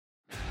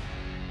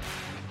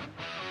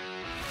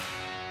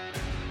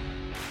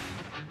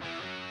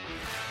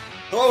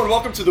Hello and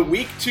welcome to the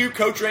Week 2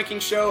 Coach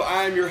Ranking Show.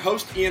 I'm your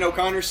host, Ian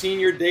O'Connor,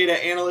 Senior Data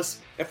Analyst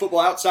at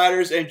Football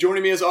Outsiders. And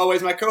joining me as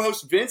always, my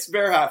co-host, Vince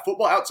Verha,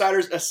 Football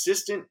Outsiders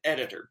Assistant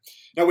Editor.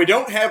 Now, we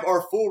don't have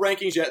our full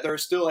rankings yet. There are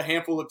still a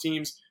handful of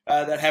teams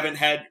that haven't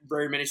had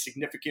very many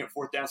significant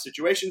fourth down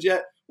situations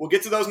yet. We'll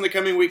get to those in the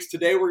coming weeks.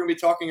 Today, we're going to be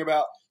talking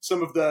about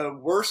some of the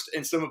worst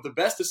and some of the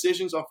best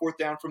decisions on fourth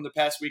down from the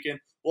past weekend.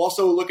 We'll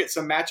also look at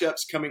some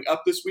matchups coming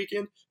up this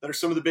weekend that are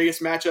some of the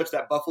biggest matchups.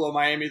 That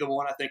Buffalo-Miami, the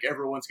one I think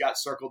everyone's got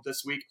circled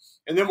this week.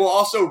 And then we'll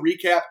also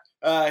recap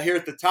here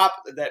at the top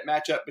that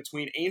matchup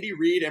between Andy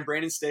Reid and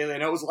Brandon Staley. I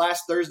know it was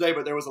last Thursday,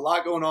 but there was a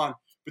lot going on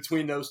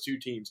between those two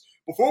teams.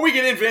 Before we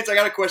get in, Vince, I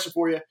got a question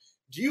for you.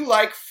 Do you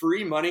like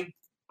free money?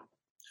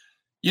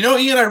 You know,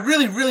 Ian, I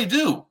really, really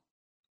do.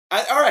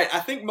 All right. I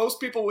think most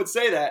people would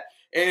say that.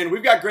 And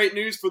we've got great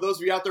news for those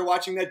of you out there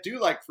watching that do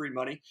like free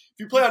money. If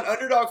you play on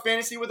Underdog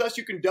Fantasy with us,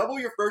 you can double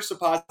your first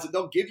deposit.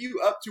 They'll give you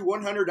up to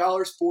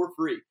 $100 for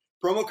free.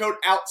 Promo code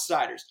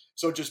OUTSIDERS.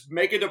 So just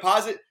make a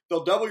deposit.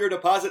 They'll double your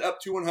deposit up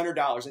to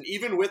 $100. And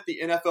even with the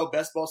NFL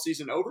best ball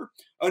season over,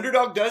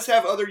 Underdog does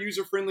have other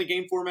user-friendly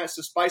game formats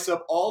to spice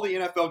up all the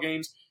NFL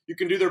games. You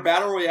can do their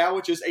Battle Royale,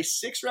 which is a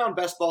 6-round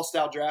best ball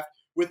style draft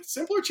with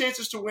simpler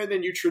chances to win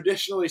than you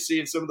traditionally see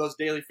in some of those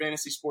daily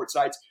fantasy sports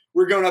sites.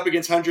 We're going up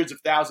against hundreds of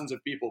thousands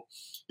of people.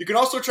 You can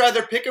also try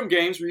their Pick'em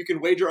games where you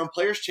can wager on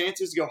players'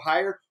 chances to go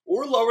higher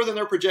or lower than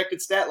their projected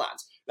stat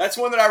lines. That's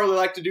one that I really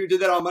like to do.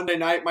 Did that on Monday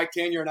night. Mike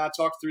Tanier and I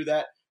talked through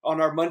that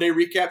on our Monday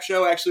recap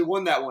show. I actually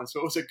won that one,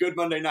 so it was a good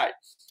Monday night.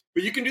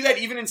 But you can do that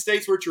even in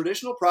states where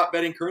traditional prop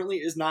betting currently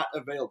is not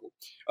available.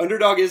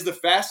 Underdog is the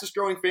fastest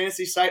growing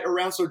fantasy site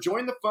around, so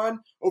join the fun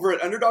over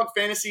at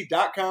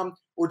UnderdogFantasy.com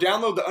or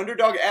download the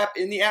Underdog app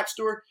in the App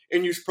Store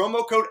and use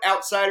promo code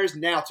OUTSIDERS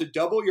now to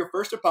double your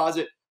first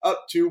deposit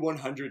up to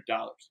 $100.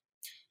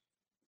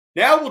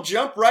 Now we'll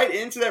jump right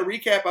into that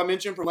recap I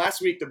mentioned from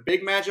last week. The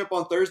big matchup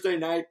on Thursday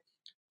night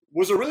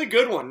was a really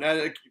good one.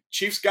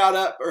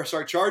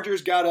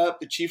 Chargers got up.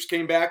 The Chiefs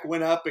came back,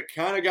 went up. It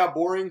kind of got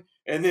boring.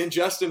 And then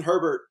Justin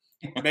Herbert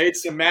made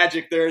some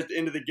magic there at the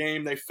end of the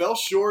game. They fell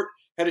short,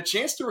 had a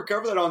chance to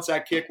recover that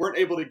onside kick, weren't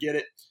able to get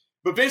it.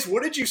 But Vince,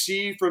 what did you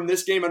see from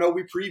this game? I know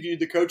we previewed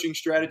the coaching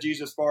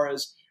strategies as far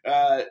as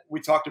we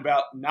talked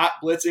about not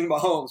blitzing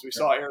Mahomes. We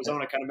saw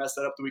Arizona kind of mess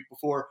that up the week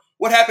before.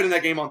 What happened in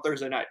that game on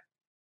Thursday night?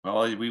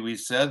 Well, we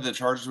said the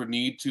Chargers would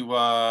need to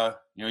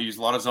use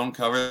a lot of zone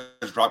coverage,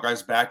 drop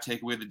guys back,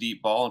 take away the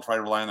deep ball, and try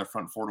to rely on their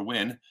front four to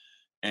win.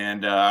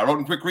 And I wrote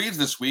in quick reads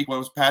this week what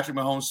was Patrick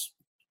Mahomes'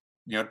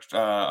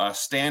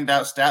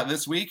 standout stat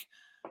this week.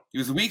 He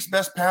was the week's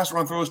best passer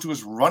on throws to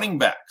his running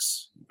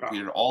backs. He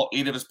completed all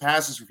 8 of his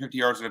passes for 50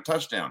 yards and a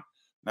touchdown.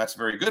 That's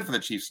very good for the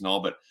Chiefs and all,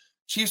 but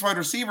Chiefs wide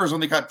receivers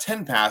only got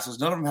 10 passes.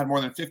 None of them had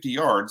more than 50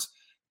 yards.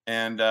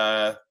 And,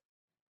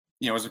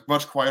 it was a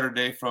much quieter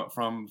day from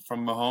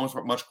Mahomes,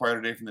 but much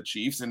quieter day from the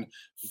Chiefs. And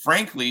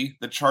frankly,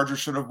 the Chargers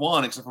should have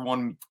won, except for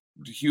one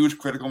huge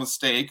critical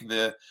mistake,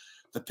 the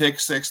pick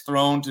six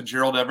thrown to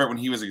Gerald Everett when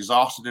he was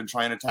exhausted and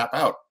trying to tap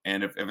out.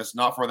 And if it's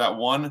not for that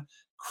one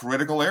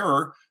critical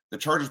error, the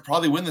Chargers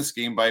probably win this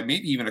game by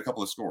maybe even a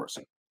couple of scores.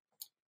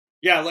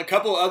 Yeah, a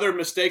couple other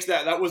mistakes.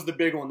 That was the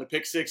big one, the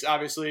pick six,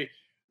 obviously.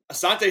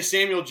 Asante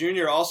Samuel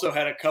Jr. also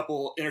had a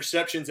couple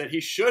interceptions that he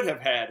should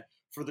have had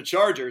for the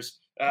Chargers.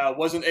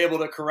 Wasn't able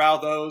to corral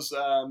those.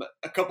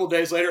 A couple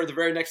days later, the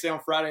very next day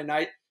on Friday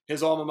night,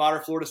 his alma mater,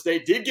 Florida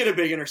State, did get a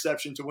big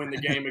interception to win the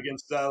game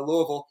against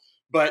Louisville.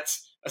 But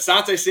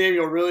Asante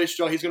Samuel really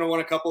struggled. He's going to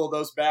want a couple of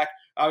those back.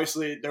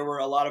 Obviously, there were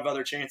a lot of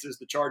other chances.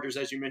 The Chargers,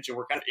 as you mentioned,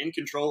 were kind of in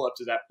control up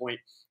to that point.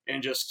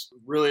 And just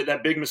really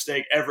that big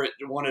mistake, Everett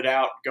wanted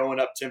out, going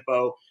up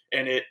tempo,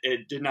 and it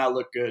did not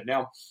look good.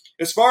 Now,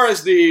 as far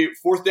as the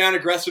fourth down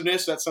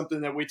aggressiveness, that's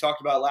something that we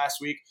talked about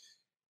last week.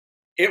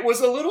 It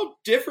was a little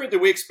different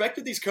than we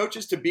expected these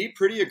coaches to be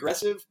pretty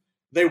aggressive.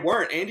 They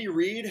weren't. Andy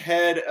Reid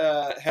had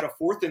a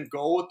 4th and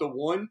goal at the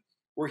 1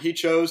 where he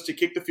chose to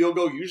kick the field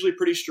goal, usually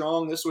pretty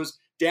strong. This was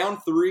down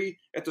 3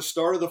 at the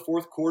start of the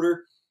 4th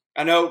quarter.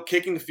 I know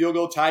kicking the field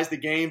goal ties the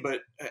game,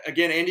 but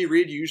again, Andy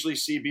Reid you usually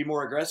see be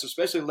more aggressive,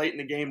 especially late in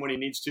the game when he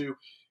needs to.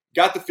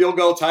 Got the field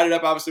goal, tied it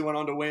up, obviously went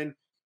on to win.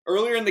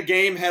 Earlier in the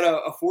game, had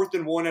a 4th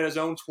and 1 at his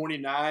own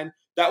 29.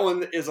 That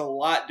one is a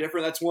lot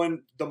different. That's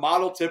one the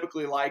model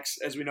typically likes,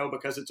 as we know,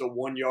 because it's a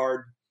 1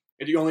 yard.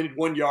 And you only need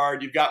 1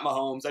 yard. You've got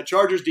Mahomes. That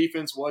Chargers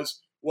defense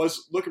was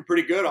looking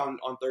pretty good on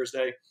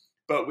Thursday.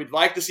 But we'd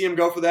like to see him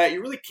go for that.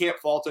 You really can't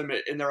fault them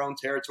in their own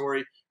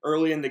territory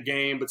early in the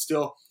game. But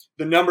still,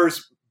 the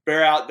numbers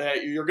bear out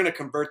that you're going to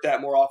convert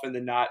that more often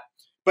than not.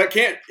 But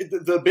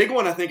the big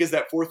one, I think, is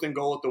that 4th and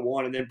goal at the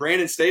 1. And then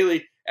Brandon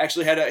Staley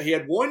actually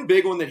had one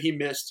big one that he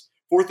missed.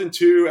 4th and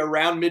 2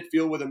 around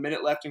midfield with a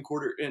minute left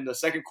in the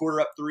second quarter,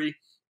 up 3.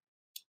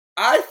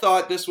 I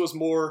thought this was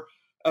more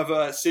of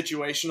a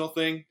situational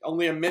thing.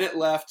 Only a minute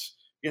left,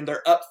 and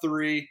they're up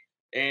 3,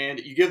 and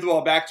you give the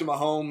ball back to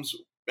Mahomes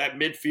at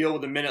midfield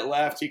with a minute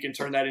left. He can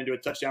turn that into a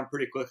touchdown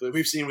pretty quickly.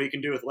 We've seen what he can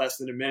do with less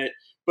than a minute.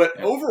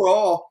 But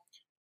overall,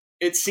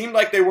 it seemed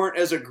like they weren't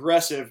as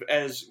aggressive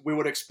as we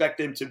would expect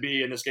them to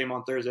be in this game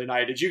on Thursday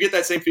night. Did you get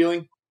that same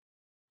feeling?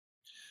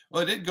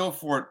 Well, they did go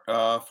for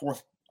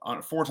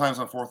it four times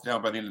on fourth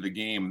down by the end of the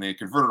game, and they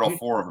converted all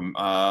four of them.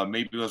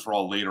 Maybe those were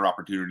all later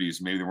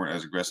opportunities. Maybe they weren't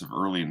as aggressive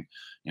early, and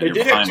They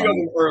did have two of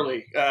them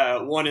early.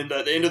 One in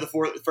the end of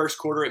the first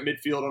quarter at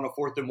midfield on a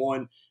 4th and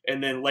 1,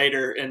 and then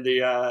later in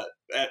the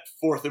at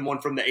 4th and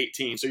 1 from the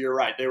 18. So you're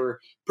right; they were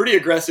pretty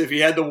aggressive. He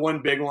had the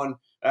one big one,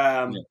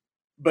 but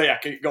yeah,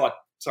 go on.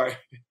 Sorry.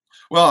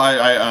 Well,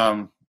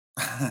 I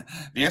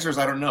the answer is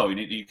I don't know.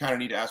 You kind of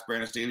need to ask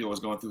Brandon Staley what was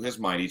going through his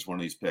mind each one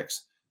of these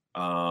picks.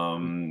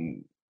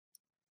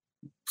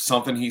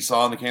 Something he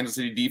saw in the Kansas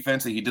City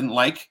defense that he didn't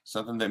like,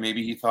 something that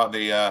maybe he thought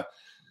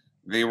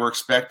they were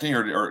expecting,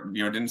 or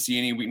didn't see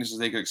any weaknesses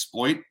they could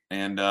exploit.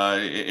 And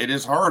it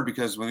is hard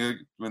because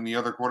when the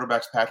other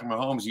quarterback's Patrick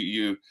Mahomes,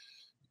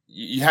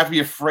 you have to be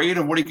afraid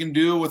of what he can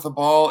do with the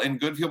ball in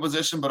good field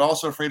position, but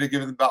also afraid of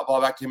giving the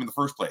ball back to him in the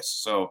first place.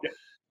 So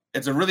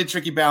it's a really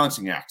tricky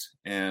balancing act.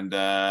 And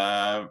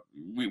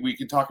we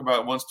can talk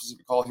about one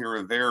specific call here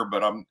or there,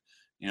 but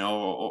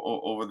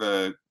over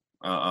the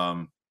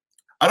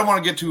I don't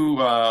want to get too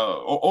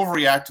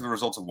overreact to the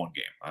results of one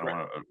game. I don't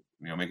want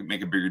to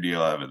make a bigger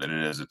deal out of it than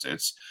it is.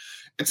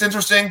 It's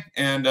interesting,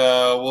 and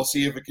we'll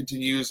see if it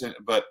continues.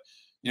 But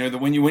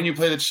when you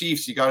play the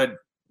Chiefs, you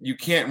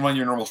can't run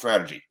your normal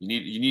strategy.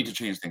 You need to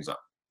change things up.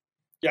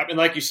 Yeah, and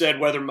like you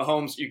said, whether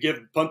Mahomes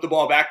punt the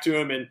ball back to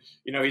him, and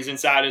he's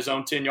inside his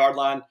own 10-yard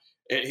line,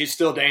 he's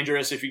still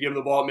dangerous. If you give him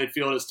the ball at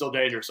midfield, it's still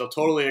dangerous. So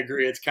totally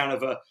agree. It's kind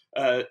of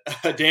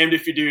a damned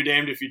if you do,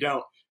 damned if you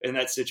don't in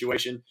that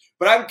situation.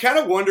 But I'm kind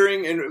of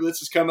wondering, and this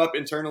has come up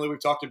internally,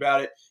 we've talked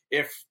about it,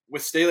 if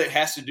with Staley it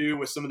has to do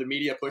with some of the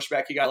media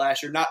pushback he got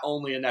last year, not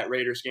only in that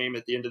Raiders game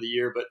at the end of the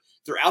year, but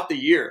throughout the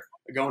year,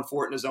 going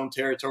for it in his own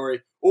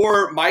territory.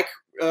 Or Mike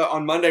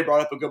on Monday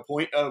brought up a good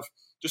point of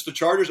just the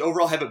Chargers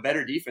overall have a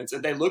better defense,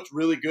 and they looked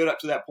really good up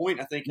to that point.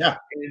 I think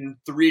in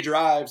 3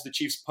 drives, the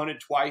Chiefs punted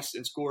twice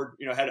and scored,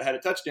 had a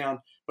touchdown,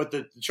 but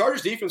the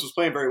Chargers defense was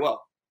playing very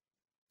well.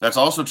 That's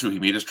also true. He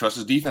made us trust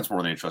his defense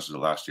more than he trusted it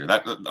last year.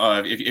 That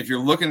if you're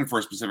looking for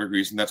a specific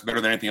reason, that's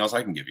better than anything else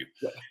I can give you,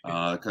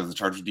 because the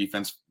Chargers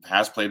defense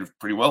has played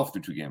pretty well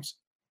through 2 games.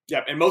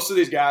 Yeah, and most of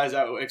these guys,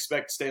 I would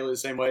expect Staley the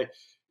same way.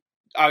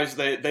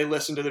 Obviously, they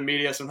listen to the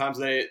media. Sometimes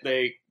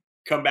they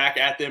come back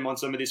at them on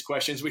some of these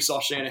questions. We saw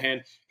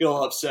Shanahan get a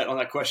little upset on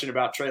that question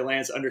about Trey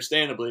Lance,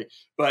 understandably.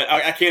 But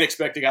I can't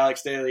expect a guy like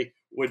Staley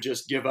would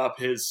just give up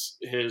his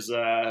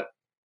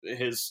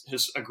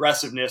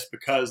aggressiveness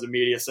because the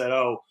media said,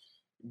 "Oh,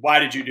 why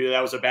did you do that?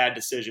 That was a bad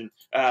decision."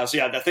 I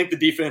think the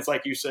defense,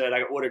 like you said,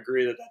 I would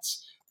agree that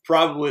that's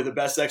probably the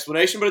best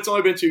explanation, but it's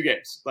only been 2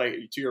 games, like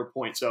to your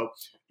point. So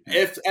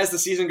if as the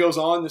season goes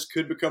on, this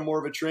could become more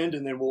of a trend,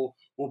 and then we'll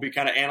be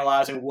kind of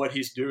analyzing what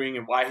he's doing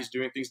and why he's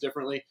doing things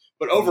differently.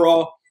 But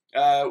overall,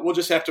 we'll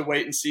just have to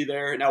wait and see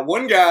there. Now,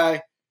 one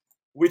guy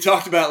we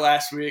talked about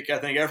last week, I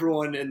think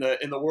everyone in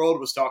the world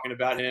was talking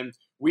about him.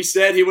 We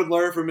said he would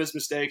learn from his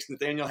mistakes,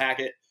 Nathaniel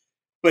Hackett.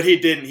 But he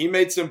didn't. He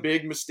made some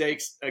big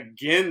mistakes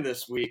again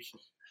this week.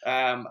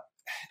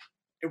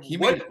 He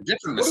made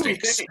different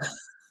mistakes.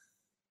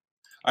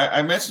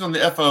 I mentioned on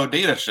the FO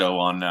Data show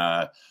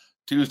on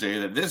Tuesday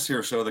that this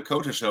here show, the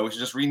Coaches Show, we should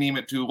just rename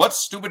it to "What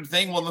Stupid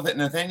Thing Will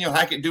Nathaniel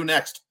Hackett Do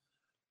Next?"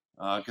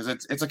 Because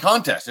it's a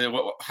contest.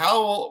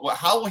 How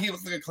will he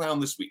look like a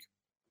clown this week?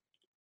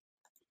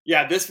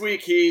 Yeah, this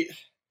week he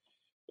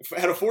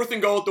had a 4th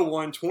and goal at the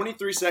 1,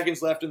 23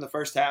 seconds left in the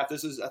first half.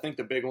 This is, I think,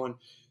 the big one.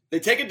 They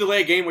take a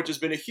delay game, which has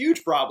been a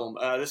huge problem.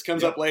 This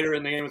comes up later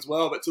in the game as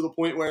well, but to the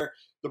point where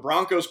the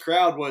Broncos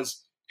crowd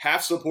was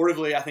half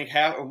supportively, I think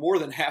half or more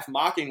than half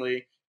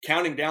mockingly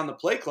counting down the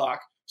play clock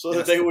so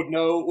that they would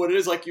know what it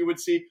is like you would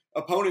see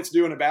opponents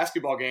do in a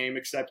basketball game,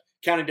 except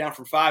counting down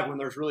from 5 when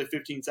there's really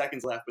 15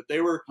 seconds left. But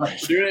they were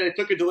doing it. They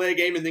took a delay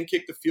game and then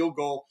kicked the field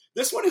goal.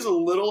 This one is a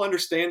little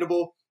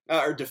understandable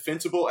or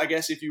defensible, I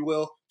guess, if you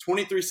will.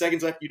 23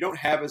 seconds left. You don't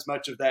have as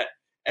much of that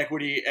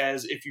equity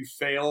as if you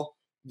fail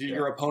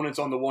your opponent's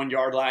on the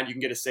 1-yard line, you can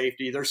get a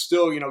safety. They're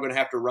still, going to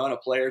have to run a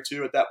play or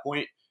two at that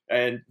point,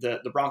 and the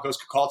Broncos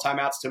could call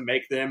timeouts to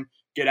make them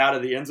get out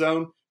of the end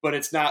zone. But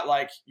it's not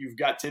like you've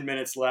got 10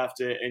 minutes left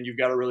and you've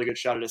got a really good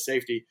shot at a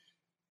safety.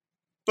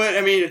 But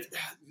I mean,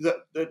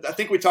 I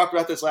think we talked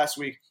about this last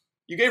week.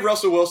 You gave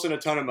Russell Wilson a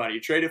ton of money.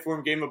 You traded for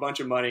him, gave him a bunch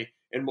of money,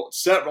 and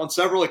on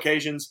several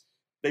occasions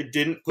they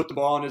didn't put the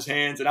ball in his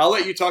hands. And I'll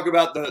let you talk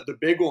about the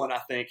big one. I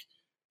think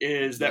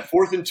is that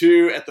 4th and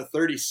 2 at the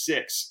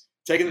 36.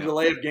 Taking the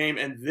delay of game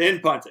and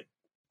then punting.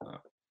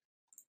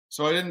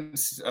 So I didn't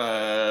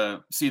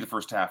see the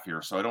first half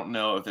here, so I don't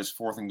know if this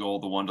 4th and goal,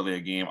 the 1 delay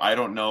of game, I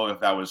don't know if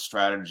that was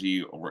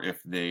strategy or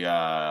if they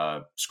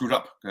screwed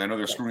up. I know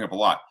they're screwing up a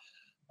lot.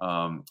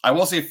 I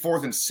will say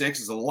 4th and 6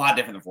 is a lot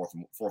different than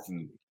 4th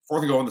and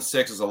goal on the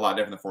 6 is a lot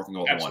different than 4th and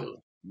goal on the 1.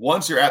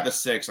 Once you're at the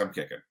 6, I'm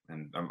kicking,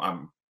 and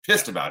I'm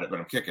pissed about it, but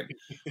I'm kicking.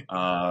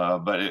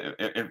 But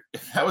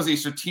if that was a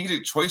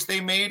strategic choice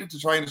they made to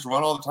try and just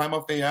run all the time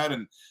off they had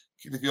and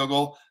kick the field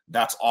goal,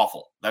 that's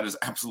awful. That is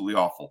absolutely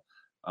awful.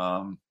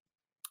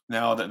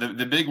 Now,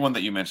 the big one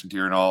that you mentioned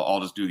here, and I'll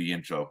just do the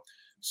intro.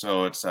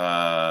 So it's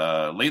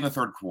late in the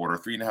third quarter,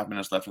 3.5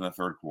 minutes left in the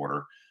third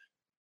quarter.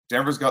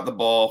 Denver's got the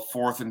ball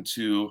 4th and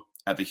 2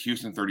 at the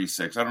Houston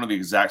 36. I don't know the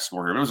exact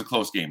score here, but it was a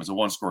close game. It was a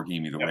one-score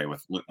game either way.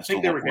 I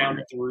think they were down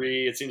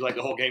 3. It seems like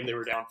the whole game they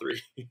were down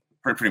 3.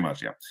 Pretty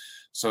much, yeah.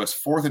 So it's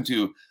 4th and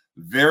 2.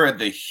 They're at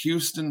the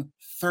Houston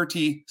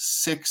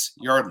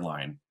 36-yard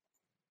line.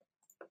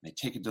 They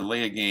take a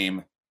delay a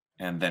game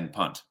and then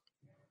punt.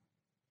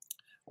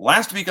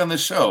 Last week on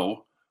this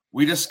show,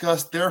 we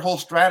discussed their whole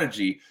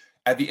strategy.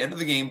 At the end of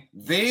the game,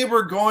 they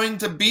were going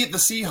to beat the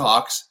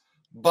Seahawks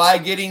by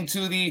getting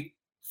to the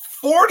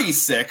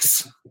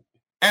 46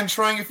 and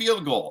trying a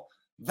field goal.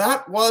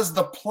 That was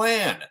the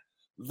plan.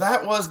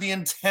 That was the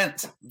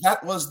intent.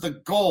 That was the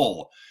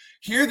goal.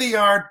 Here they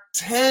are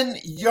 10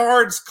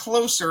 yards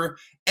closer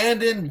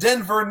and in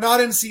Denver, not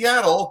in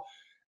Seattle,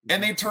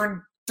 and they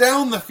turn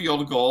down the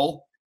field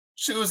goal,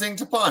 choosing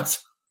to punt.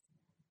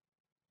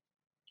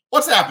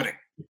 What's happening?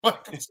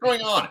 What's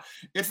going on?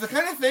 It's the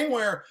kind of thing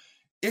where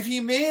if he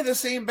made the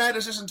same bad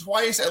decision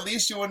twice, at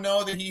least you would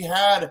know that he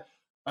had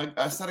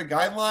a set of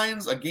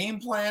guidelines, a game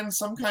plan,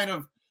 some kind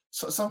of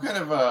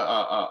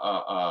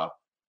a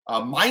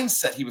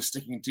mindset he was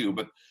sticking to.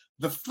 But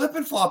the flip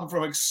and flopping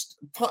from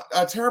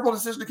a terrible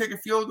decision to kick a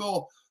field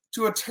goal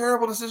to a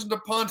terrible decision to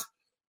punt,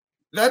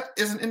 that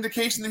is an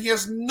indication that he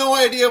has no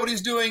idea what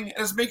he's doing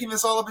and is making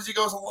this all up as he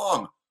goes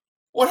along.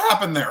 What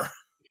happened there?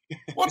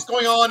 What's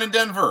going on in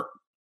Denver?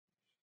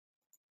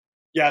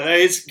 Yeah,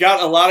 he's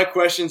got a lot of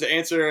questions to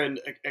answer. And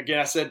again,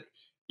 I said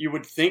you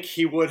would think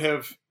he would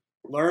have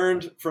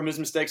learned from his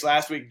mistakes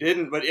last week,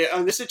 didn't. But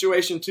on this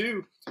situation,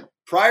 too,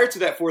 prior to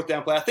that 4th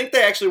down play, I think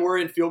they actually were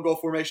in field goal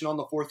formation on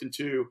the 4th and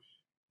 2.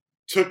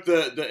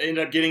 Ended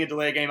up getting a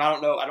delay game. I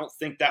don't know. I don't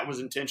think that was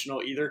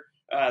intentional either.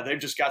 They've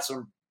just got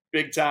some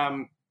big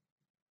time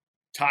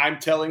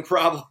telling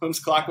problems,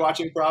 clock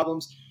watching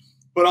problems.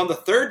 But on the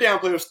 3rd down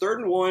play, it was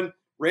 3rd and 1,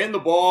 ran the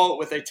ball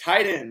with a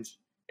tight end,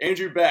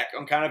 Andrew Beck,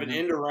 on kind of an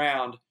end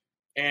around,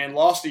 and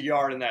lost a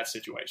yard in that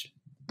situation.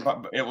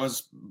 But it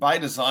was by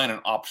design an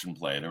option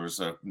play. There was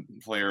a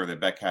player that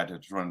Beck had to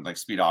run like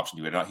speed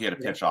option to. He had a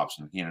pitch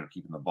option. He ended up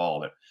keeping the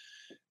ball. But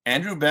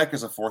Andrew Beck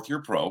is a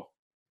 4th-year pro.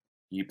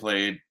 He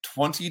played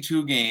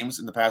 22 games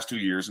in the past 2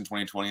 years, in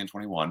 2020 and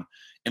 21.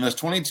 In those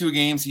 22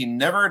 games, he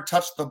never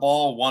touched the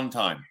ball one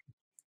time.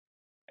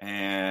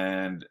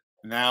 And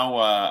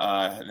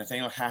now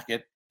Nathaniel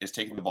Hackett is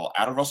taking the ball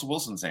out of Russell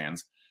Wilson's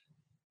hands,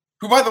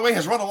 who, by the way,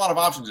 has run a lot of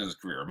options in his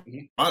career.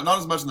 Not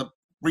as much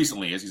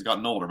recently as he's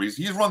gotten older, but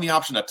he's run the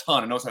option a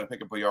ton and knows how to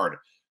pick up a yard.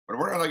 But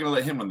we're not going to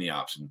let him run the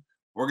option.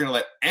 We're going to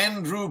let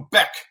Andrew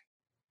Beck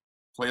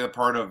play the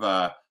part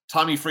of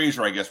Tommy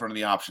Frazier, I guess, running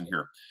the option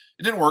here.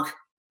 It didn't work.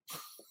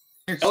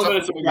 Element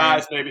of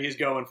surprise, maybe he's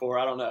going for.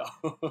 I don't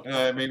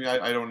know. Maybe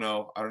I don't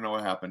know. I don't know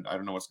what happened. I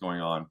don't know what's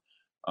going on.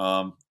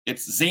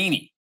 It's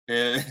zany.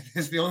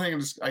 It's the only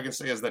thing I can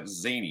say is that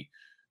it's zany.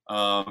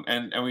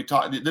 And we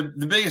talked.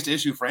 The biggest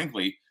issue,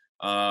 frankly,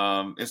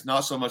 it's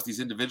not so much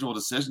these individual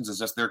decisions; it's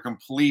just their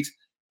complete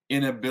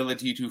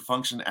inability to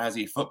function as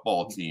a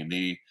football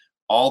team.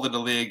 All the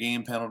delay of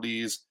game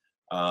penalties.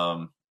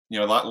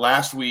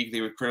 Last week they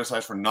were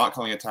criticized for not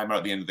calling a timeout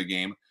at the end of the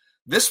game.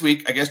 This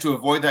week, I guess to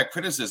avoid that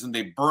criticism,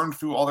 they burned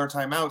through all their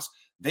timeouts.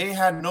 They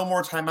had no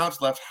more timeouts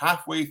left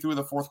halfway through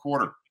the 4th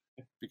quarter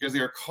because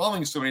they were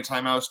calling so many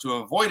timeouts to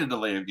avoid a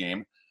delay of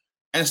game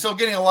and still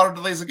getting a lot of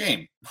delays of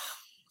game.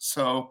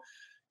 So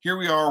here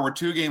we are. We're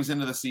 2 games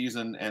into the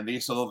season, and they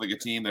still look like a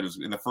team that is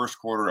in the first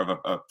quarter of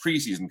a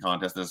preseason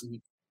contest.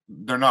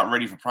 They're not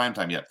ready for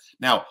primetime yet.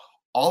 Now,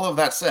 all of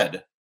that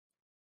said,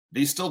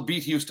 they still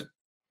beat Houston.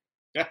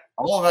 Yeah.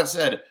 All of that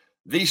said,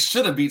 they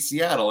should have beat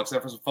Seattle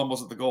except for some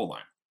fumbles at the goal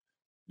line.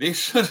 They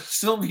should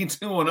still be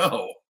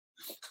 2-0.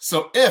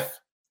 So if,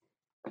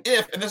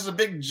 and this is a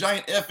big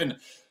giant if in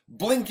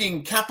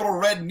blinking capital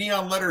red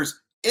neon letters,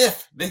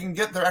 if they can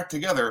get their act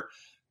together,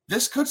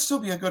 this could still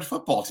be a good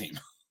football team.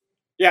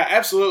 Yeah,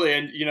 absolutely.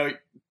 And, to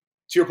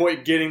your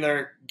point, getting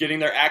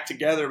their act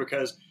together,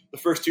 because the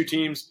first 2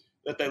 teams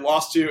that they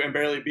lost to and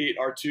barely beat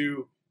are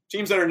 2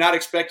 teams that are not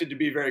expected to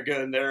be very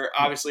good. And they're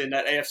obviously in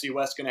that AFC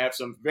West going to have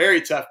some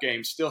very tough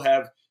games, still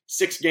have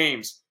 6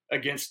 games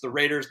against the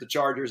Raiders, the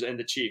Chargers, and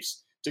the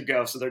Chiefs to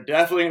go. So they're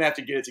definitely going to have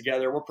to get it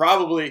together. We're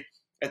probably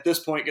at this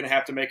point going to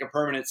have to make a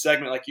permanent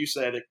segment. Like you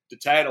said, the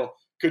title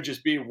could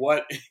just be,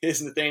 what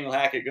is Nathaniel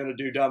Hackett going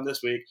to do dumb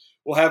this week?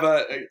 We'll have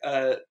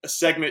a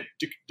segment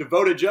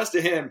devoted just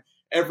to him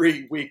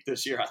every week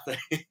this year, I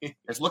think.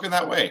 It's looking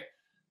that way.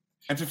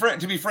 And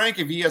to be frank,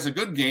 if he has a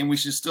good game, we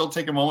should still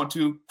take a moment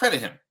to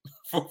credit him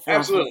for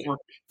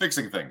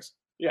fixing things.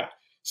 Yeah.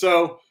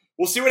 So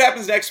we'll see what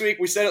happens next week.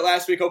 We said it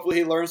last week. Hopefully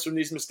he learns from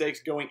these mistakes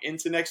going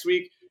into next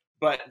week.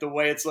 But the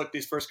way it's looked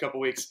these first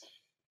couple weeks,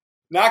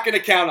 not going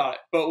to count on it,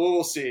 but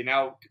we'll see.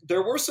 Now,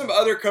 there were some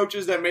other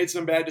coaches that made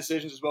some bad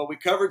decisions as well. We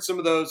covered some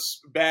of those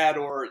bad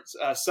or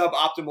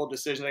suboptimal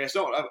decisions.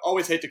 I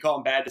always hate to call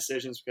them bad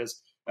decisions because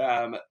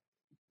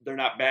they're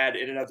not bad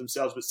in and of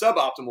themselves, but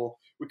suboptimal.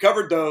 We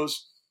covered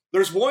those.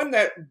 There's one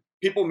that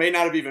people may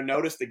not have even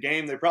noticed the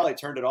game. They probably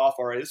turned it off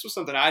already. This was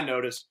something I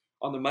noticed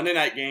on the Monday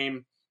night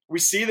game. We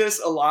see this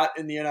a lot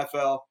in the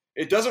NFL.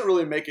 it doesn't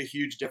really make a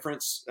huge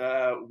difference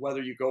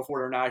whether you go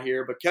for it or not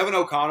here. But Kevin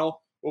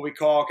O'Connell, what we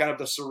call kind of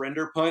the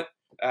surrender punt.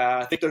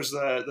 I think there's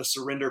the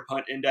surrender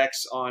punt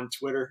index on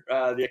Twitter,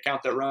 the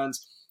account that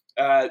runs.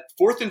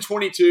 4th and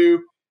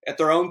 22 at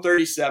their own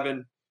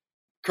 37.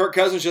 Kirk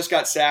Cousins just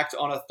got sacked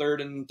on a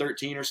 3rd and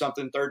 13 or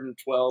something, 3rd and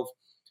 12.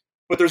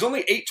 But there's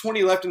only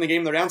 8:20 left in the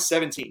game. They're down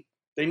 17.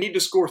 They need to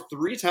score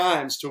 3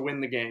 times to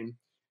win the game.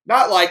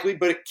 Not likely,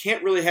 but it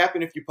can't really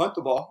happen if you punt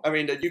the ball. I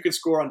mean, you can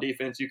score on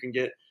defense. You can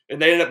get –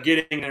 and they end up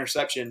getting an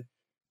interception.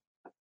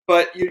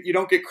 But you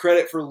don't get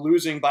credit for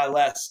losing by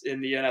less in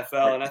the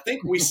NFL. And I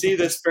think we see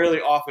this fairly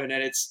often,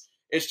 and it's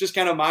just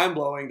kind of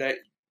mind-blowing that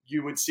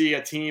you would see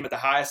a team at the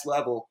highest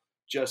level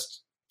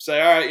just say,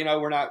 all right,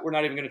 we're not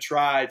even going to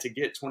try to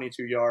get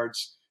 22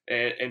 yards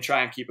and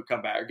try and keep a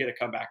comeback or get a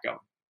comeback going.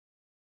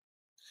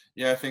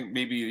 Yeah, I think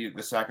maybe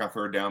the sack on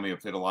 3rd down may have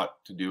played a lot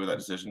to do with that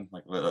decision.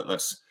 Like,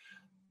 let's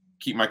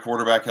keep my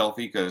quarterback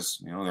healthy because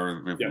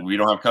if we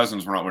don't have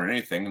Cousins, we're not winning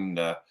anything, and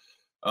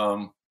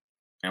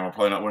we're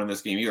probably not winning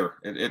this game either.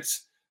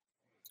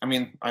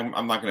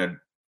 I'm not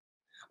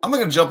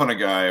gonna jump on a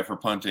guy for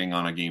punting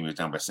on a game who's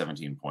down by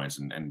 17 points,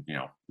 and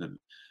the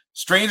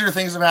stranger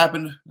things have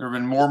happened. There have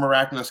been more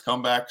miraculous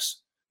comebacks,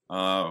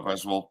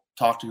 as we'll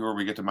talk to when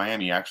we get to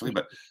Miami, actually,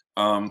 but.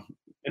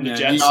 And the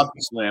Jets. The odds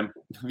were slim.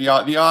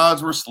 The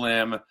odds were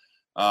slim.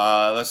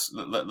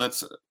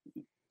 Let's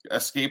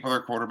escape with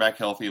our quarterback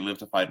healthy, live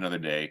to fight another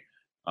day.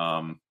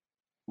 And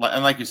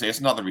like you say,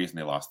 it's not the reason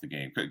they lost the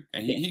game.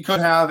 He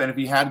could have, and if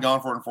he had gone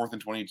for it in 4th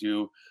and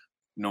 22,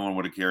 no one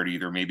would have cared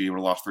either. Maybe they would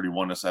have lost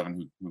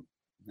 31-7.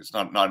 It's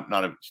not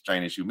a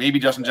giant issue. Maybe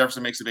Justin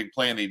Jefferson makes a big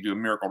play and they do a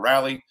miracle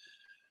rally.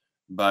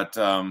 But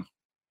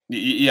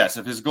yes,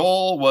 if his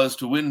goal was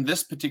to win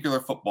this particular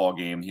football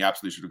game, he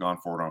absolutely should have gone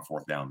for it on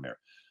 4th down there.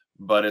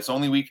 But it's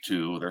only week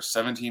 2. There's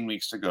 17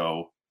 weeks to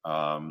go.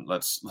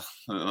 Let's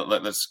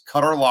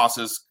cut our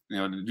losses.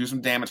 Do some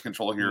damage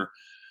control here.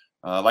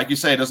 Like you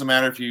say, it doesn't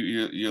matter if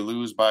you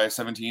lose by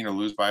 17 or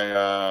lose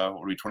by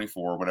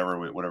 24,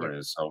 whatever it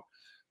is. So,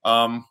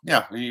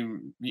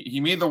 he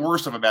made the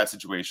worst of a bad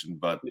situation,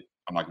 but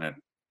I'm not going to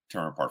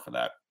tear him apart for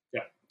that.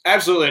 Yeah,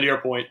 absolutely. And to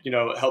your point,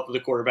 help with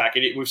the quarterback.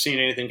 We've seen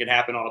anything can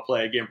happen on a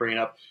play. Again, bringing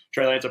up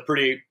Trey Lance, a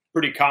pretty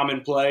common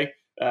play.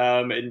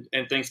 And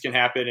things can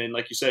happen. And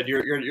like you said,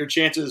 your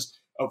chances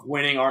of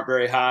winning aren't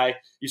very high.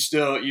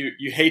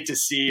 You hate to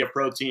see a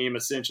pro team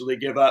essentially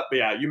give up. But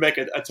yeah, you make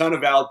a ton of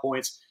valid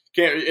points.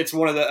 It's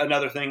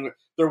another thing.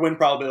 Their win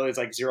probability is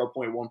like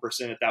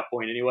 0.1% at that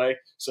point anyway.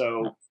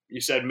 So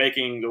you said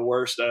making the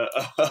worst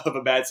of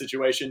a bad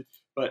situation,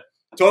 but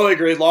totally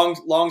agree.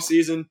 Long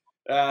season.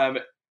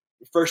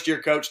 First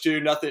year coach too.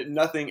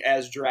 Nothing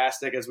as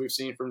drastic as we've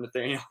seen from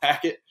Nathaniel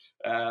Hackett.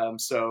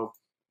 So.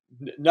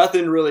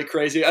 Nothing really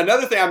crazy.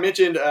 Another thing I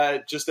mentioned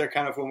just there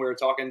kind of when we were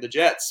talking, the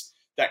Jets,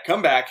 that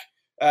comeback.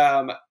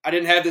 I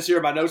didn't have this here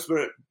in my notes, but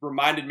it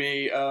reminded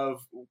me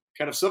of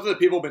kind of something that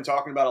people have been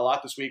talking about a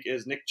lot this week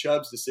is Nick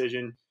Chubb's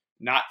decision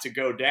not to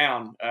go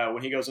down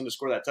when he goes in to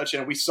score that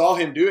touchdown. We saw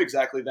him do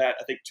exactly that,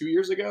 I think, 2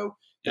 years ago.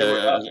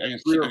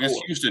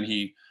 Against Houston,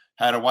 he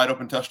had a wide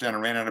open touchdown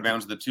and ran out of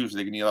bounds at the 2 so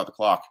they could kneel out the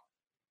clock.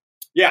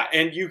 Yeah,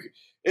 and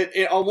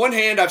on one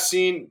hand, I've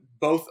seen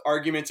both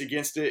arguments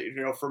against it.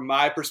 From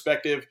my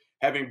perspective,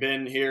 having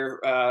been here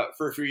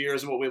for a few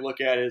years, and what we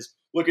look at is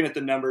looking at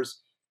the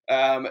numbers.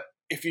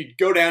 If you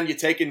go down, you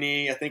take a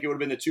knee. I think it would have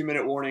been the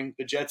 2-minute warning.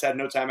 The Jets had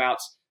no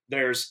timeouts.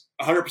 There's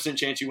 100%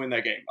 chance you win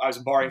that game. I was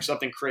barring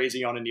something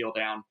crazy on a kneel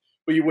down,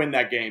 but you win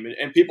that game.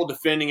 And people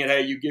defending it,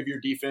 hey, you give your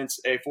defense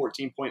a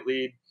 14-point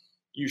lead.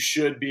 You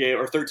should be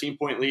or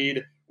 13-point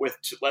lead with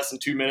less than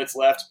 2 minutes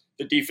left.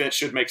 The defense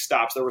should make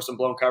stops. There were some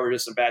blown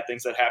coverages, some bad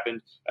things that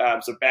happened.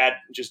 Some bad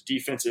just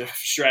defensive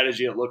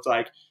strategy, it looked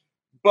like.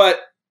 But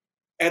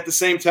at the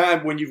same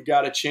time, when you've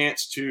got a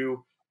chance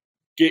to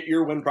get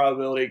your win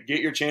probability,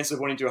 get your chance of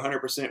winning to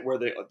 100% where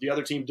the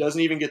other team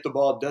doesn't even get the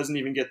ball, doesn't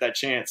even get that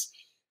chance,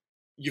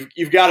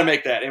 you've got to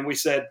make that. And we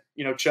said,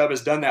 Chubb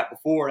has done that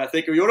before. And I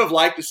think we would have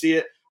liked to see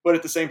it. But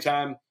at the same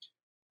time,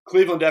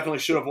 Cleveland definitely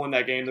should have won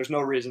that game. There's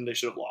no reason they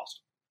should have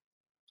lost.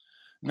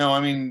 No,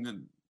 I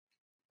mean,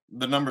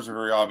 the numbers are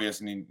very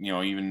obvious, and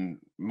even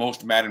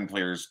most Madden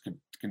players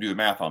can do the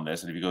math on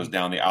this. And if he goes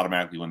down, they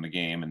automatically win the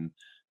game. And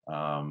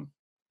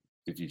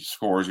if he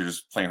scores, you're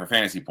just playing for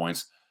fantasy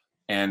points.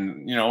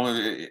 And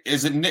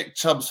is it Nick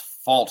Chubb's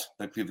fault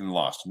that Cleveland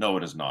lost? No,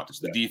 it is not. It's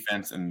the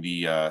defense and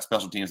the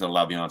special teams that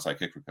allowed the onside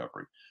kick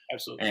recovery.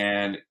 Absolutely.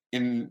 And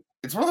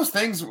it's one of those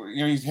things.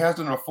 He has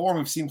done it before.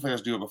 We've seen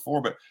players do it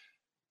before, but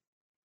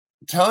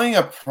telling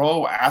a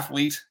pro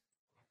athlete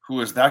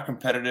who is that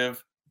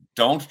competitive,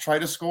 don't try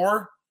to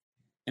score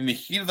in the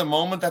heat of the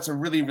moment, that's a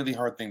really, really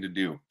hard thing to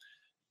do.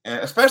 And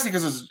especially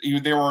because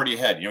they were already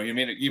ahead. You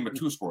made it even a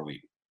 2-score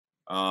lead.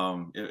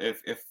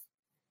 If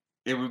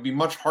it would be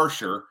much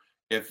harsher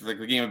if the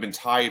game had been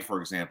tied, for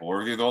example,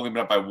 or they'd only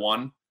been up by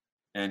 1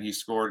 and he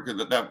scored.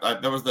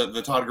 That was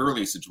the Todd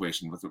Gurley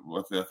situation with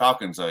the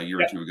Falcons a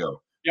year or 2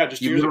 ago. Yeah,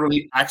 he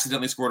literally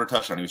accidentally scored a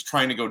touchdown. He was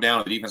trying to go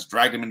down. The defense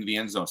dragged him into the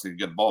end zone so he could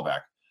get the ball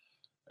back.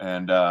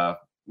 And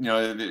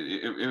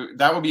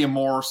that would be a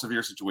more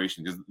severe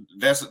situation,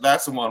 because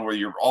that's the one where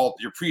you're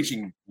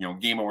preaching,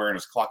 game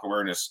awareness, clock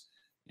awareness,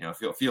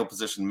 field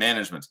position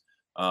management.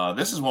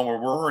 This is one where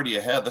we're already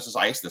ahead. Let's just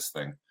ice this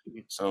thing.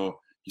 So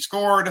he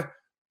scored.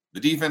 The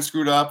defense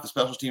screwed up. The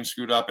special team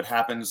screwed up. It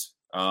happens.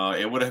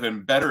 It would have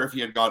been better if he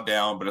had gone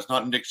down, but it's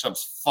not Nick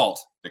Chubb's fault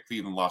that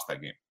Cleveland lost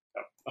that game.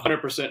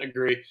 100%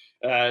 agree.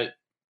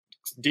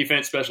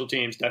 Defense, special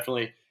teams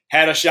definitely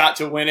had a shot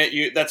to win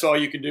it. That's all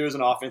you can do as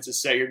an offense,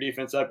 is set your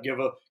defense up, give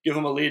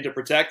them a lead to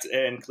protect,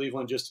 and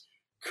Cleveland just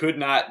could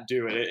not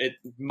do it. It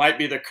might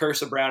be the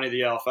curse of Brownie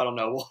the Elf. I don't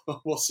know.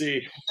 We'll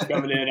see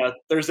coming in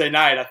Thursday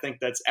night. I think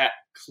that's at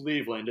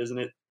Cleveland, isn't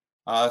it?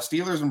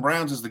 Steelers and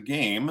Browns is the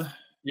game.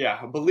 Yeah,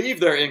 I believe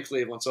they're in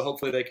Cleveland, so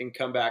hopefully they can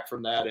come back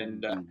from that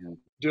and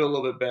do a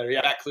little bit better.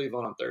 Yeah, at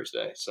Cleveland on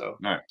Thursday. So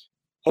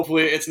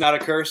hopefully it's not a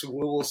curse. We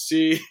will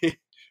see.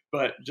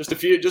 But just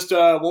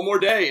one more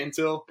day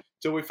until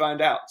we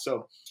find out.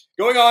 So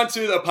going on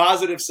to the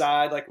positive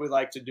side, like we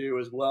like to do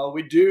as well,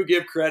 we do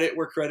give credit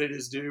where credit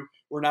is due.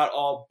 We're not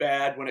all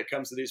bad when it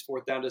comes to these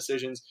fourth down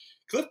decisions.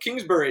 Cliff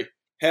Kingsbury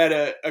had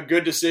a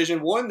good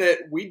decision, one that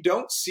we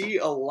don't see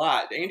a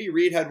lot. Andy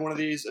Reid had one of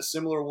these, a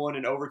similar one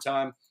in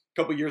overtime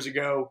a couple years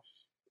ago.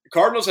 The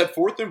Cardinals had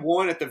 4th and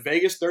 1 at the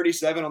Vegas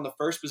 37 on the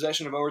first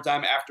possession of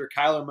overtime after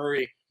Kyler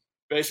Murray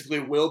basically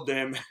willed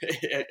them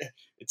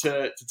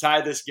to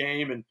tie this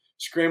game and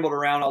scrambled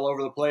around all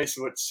over the place,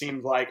 what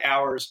seemed like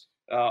hours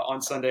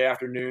on Sunday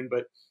afternoon.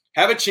 But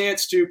have a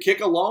chance to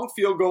kick a long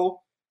field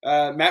goal.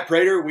 Matt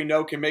Prater, we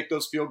know, can make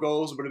those field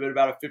goals. It would have been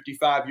about a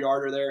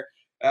 55-yarder there.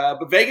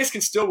 But Vegas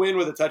can still win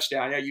with a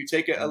touchdown. Yeah, you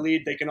take a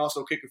lead. They can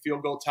also kick a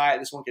field goal, tie it.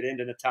 This one could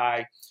end in a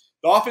tie.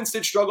 The offense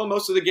did struggle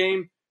most of the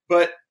game,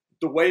 but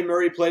the way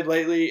Murray played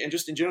lately and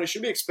just in general,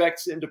 should be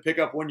expecting him to pick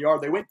up 1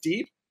 yard. They went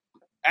deep.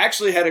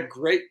 Actually had a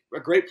great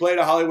play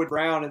to Hollywood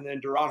Brown, and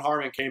then Duron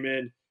Harmon came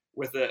in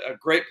with a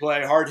great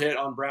play, hard hit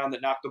on Brown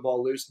that knocked the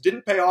ball loose.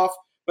 Didn't pay off,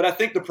 but I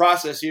think the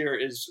process here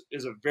is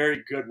a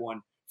very good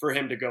one for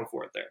him to go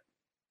for it there.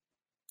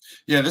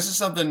 Yeah, this is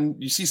something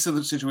you see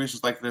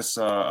situations like this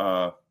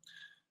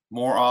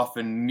more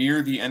often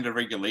near the end of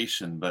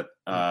regulation, but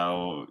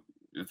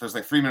if there's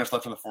like 3 minutes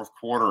left in the fourth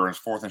quarter and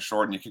it's 4th and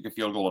short and you kick a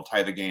field goal to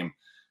tie the game,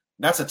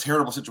 that's a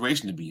terrible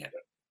situation to be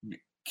in.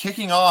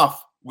 Kicking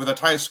off with a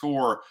tie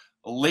score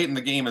late in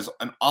the game is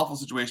an awful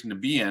situation to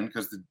be in,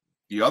 because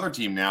the other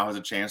team now has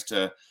a chance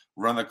to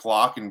run the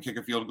clock and kick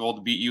a field goal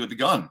to beat you with the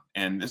gun.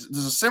 And this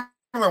is a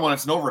similar one.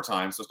 It's in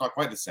overtime, so it's not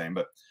quite the same,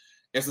 but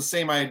it's the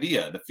same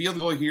idea. The field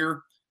goal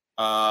here,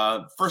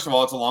 first of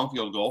all, it's a long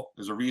field goal.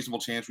 There's a reasonable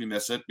chance we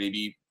miss it,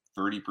 maybe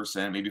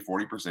 30%, maybe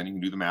 40%. You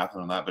can do the math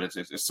on that, but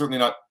it's certainly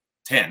not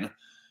 10.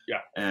 Yeah.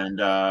 And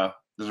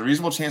there's a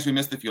reasonable chance we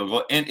miss the field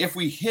goal. And if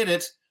we hit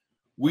it,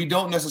 we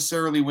don't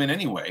necessarily win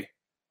anyway.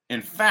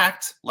 In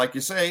fact, like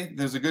you say,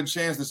 there's a good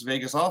chance this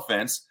Vegas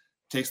offense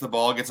takes the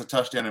ball, gets a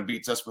touchdown, and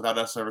beats us without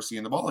us ever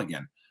seeing the ball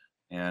again.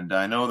 And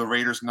I know the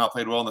Raiders not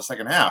played well in the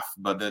second half,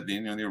 but they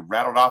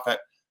rattled off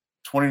that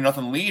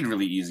 20-0 lead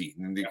really easy,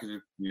 and they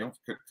could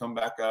come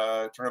back,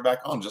 turn it back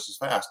on just as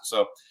fast.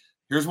 So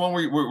here's one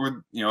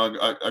where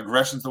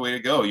aggression's the way to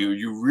go.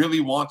 You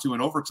really want to,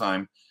 in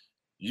overtime,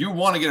 you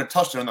want to get a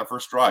touchdown on that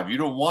first drive. You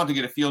don't want to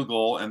get a field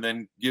goal and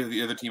then give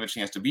the other team a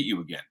chance to beat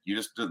you again. You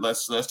just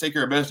let's take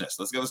care of business.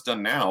 Let's get this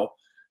done now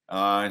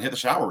and hit the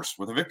showers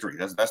with a victory.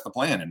 That's the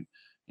plan. And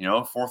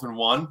 4th and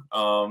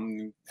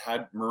 1,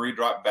 had Murray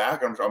drop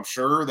back. I'm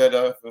sure that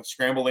a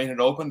scramble lane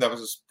had opened. That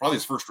was probably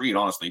his first read,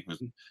 honestly.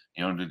 Was,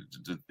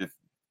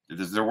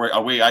 is there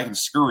a way I can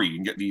scurry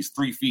and get these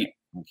 3 feet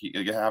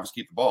and have us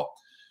keep the ball?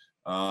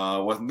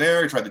 Wasn't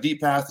there. He tried the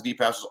deep pass. The deep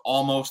pass was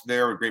almost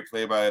there. A great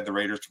play by the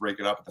Raiders to break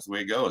it up. That's the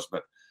way it goes.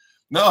 But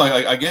no,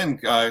 again,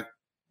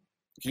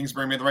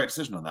 Kingsbury made the right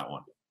decision on that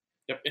one.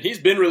 Yep, and he's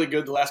been really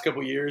good the last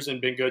couple of years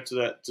and been good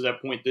to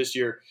that point this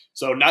year.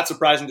 So not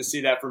surprising to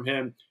see that from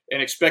him,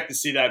 and expect to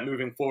see that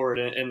moving forward.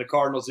 And the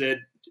Cardinals did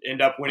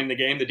end up winning the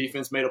game. The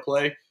defense made a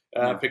play,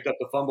 picked up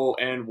the fumble,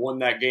 and won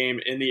that game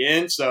in the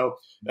end. So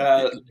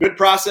good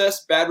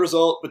process, bad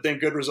result, but then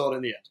good result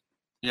in the end.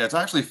 Yeah, it's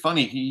actually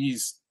funny.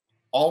 He's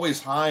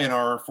always high in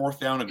our 4th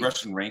down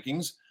aggression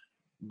rankings,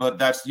 but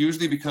that's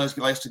usually because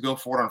he likes to go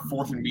for it on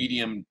 4th and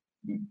medium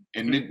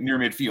near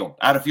midfield,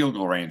 out of field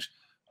goal range.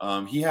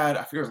 He had,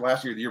 I forget it was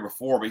last year or the year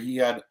before, but he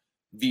had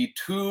the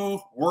 2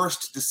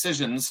 worst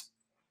decisions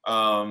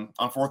on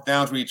 4th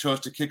downs where he chose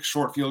to kick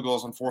short field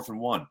goals on 4th and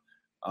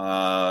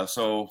 1.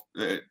 So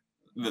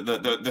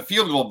the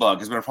field goal bug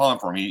has been a problem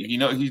for him.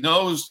 He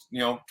knows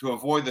to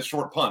avoid the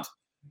short punt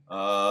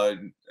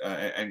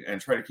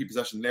and try to keep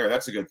possession there.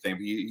 That's a good thing.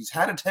 But he's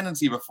had a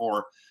tendency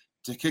before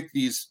to kick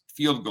these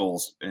field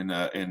goals in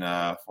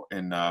 4th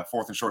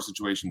and short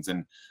situations,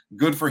 and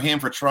good for him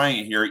for trying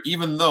it here,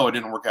 even though it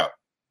didn't work out.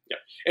 Yeah,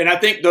 and I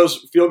think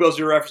those field goals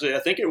you're referencing, I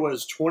think it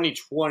was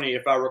 2020,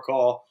 if I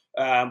recall.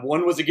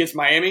 One was against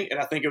Miami, and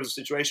I think it was a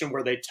situation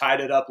where they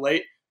tied it up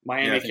late.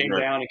 Miami came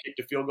down and kicked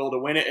a field goal to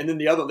win it, and then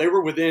the other, they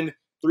were within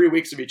 3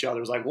 weeks of each other.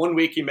 It was like 1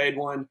 week he made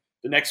one,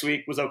 the next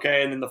week was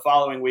okay, and then the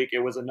following week it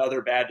was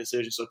another bad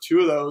decision. So 2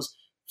 of those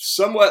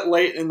somewhat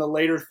late in the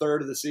later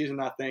third of the season,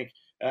 I think.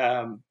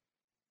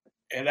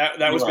 And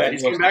that was bad.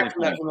 He's come back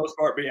from that for the most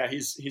part, but yeah,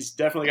 he's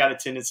definitely got a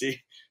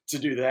tendency to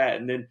do that.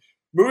 And then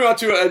moving on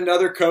to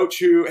another coach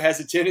who has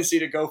a tendency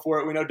to go for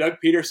it. We know Doug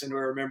Peterson, we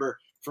remember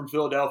from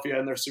Philadelphia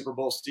in their Super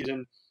Bowl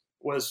season,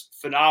 was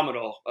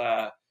phenomenal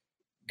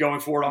going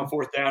for it on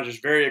fourth down,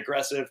 just very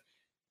aggressive.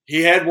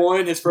 He had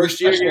one his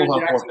first year in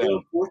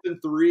Jacksonville, 4th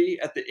and 3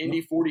 at the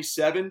Indy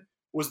 47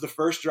 was the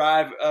first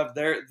drive of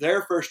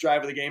their first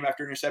drive of the game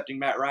after intercepting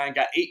Matt Ryan.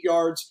 Got 8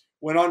 yards,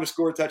 went on to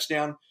score a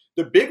touchdown.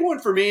 The big one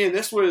for me, and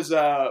this was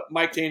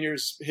Mike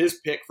Tanier's his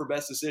pick for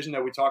best decision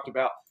that we talked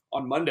about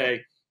on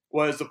Monday,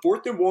 was the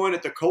 4th and 1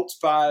 at the Colts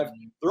 5.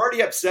 They're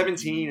already up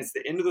 17. It's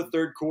the end of the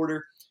third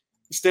quarter.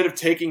 Instead of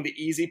taking the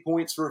easy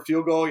points for a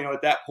field goal,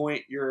 at that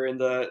point you're in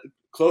the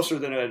closer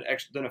than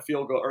a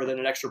field goal or than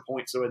an extra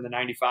point, so in the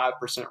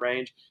 95%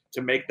 range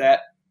to make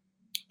that.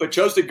 But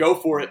chose to go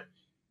for it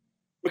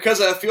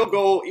because a field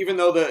goal, even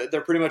though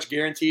they're pretty much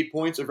guaranteed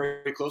points or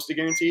very close to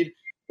guaranteed,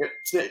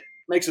 it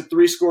makes a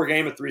 3-score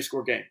game a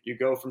 3-score game. You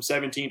go from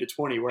 17 to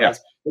 20,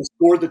 whereas they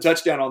scored the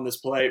touchdown on this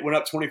play, went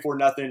up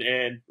 24-0,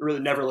 and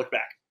really never looked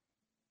back.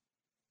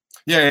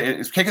 Yeah,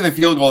 it's kicking the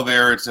field goal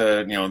there. It's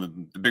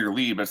the bigger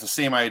lead, but it's the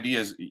same idea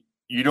as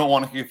you don't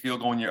want to kick a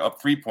field goal when you're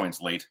up 3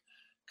 points late,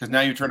 because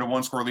now you turn a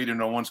 1-score lead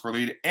into a 1-score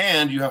lead,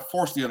 and you have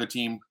forced the other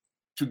team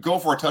to go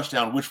for a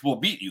touchdown, which will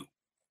beat you.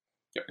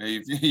 Yep.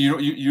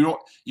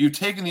 You've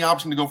taken the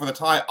option to go for the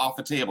tie off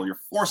the table.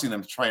 You're forcing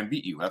them to try and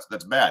beat you.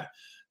 That's bad.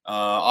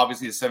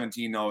 Obviously, a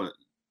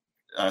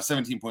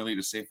 17-point lead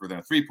is safer than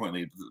a 3-point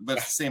lead, but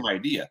it's the same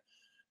idea.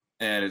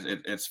 And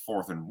it's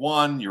 4th and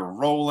 1. You're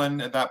rolling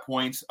at that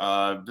point.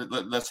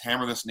 Let's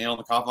hammer this nail in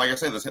the coffin. Like I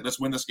said, let's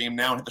win this game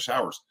now and hit the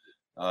showers.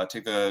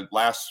 Take the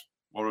last,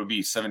 what would it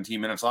be,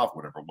 17 minutes off,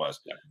 whatever it was.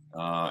 Yeah.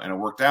 And it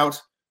worked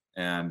out.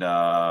 And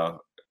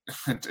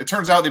it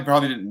turns out they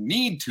probably didn't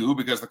need to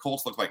because the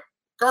Colts looked like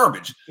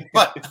garbage.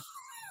 But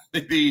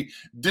they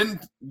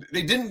didn't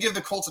give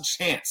the Colts a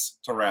chance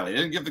to rally. They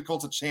didn't give the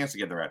Colts a chance to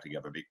get their act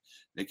together.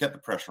 They kept the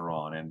pressure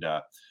on. And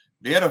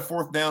they had a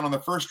 4th down on the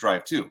first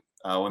drive, too.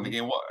 When the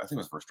game was, I think it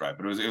was first drive,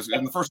 but it was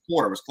in the first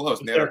quarter. It was close.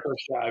 Their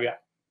first drive, yeah.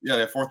 Yeah,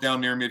 they had 4th down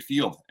near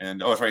midfield,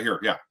 and it's right here.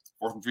 Yeah,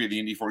 4th and 3 at the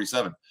Indy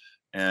 47,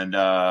 and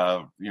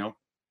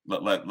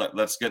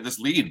let's get this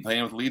lead.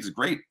 Playing with leads is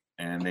great,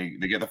 and they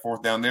get the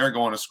 4th down there,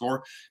 go on to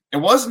score. It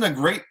wasn't a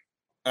great,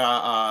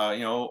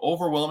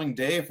 overwhelming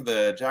day for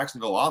the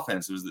Jacksonville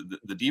offense. It was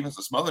the defense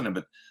was smothering them,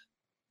 but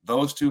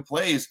those 2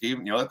 plays gave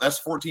that's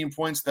 14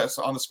 points that's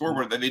on the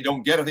scoreboard that they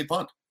don't get if they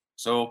punt.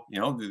 So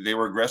they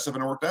were aggressive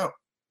and it worked out.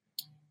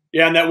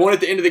 Yeah, and that one at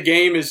the end of the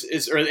game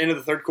or the end of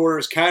the third quarter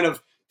is kind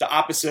of the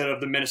opposite of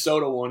the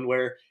Minnesota one,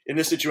 where in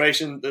this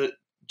situation the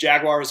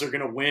Jaguars are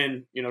going to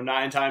win,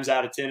 9 times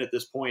out of 10 at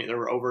this point. They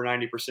were over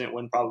 90%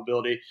 win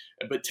probability,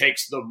 but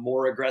takes the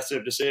more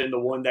aggressive decision, the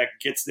one that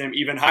gets them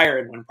even higher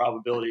in win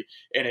probability,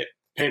 and it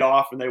paid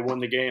off and they won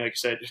the game. Like I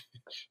said,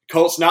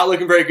 Colts not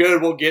looking very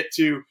good. We'll get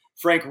to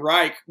Frank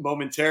Reich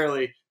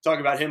momentarily, talk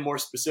about him more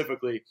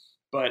specifically.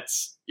 But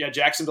yeah,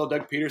 Jacksonville,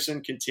 Doug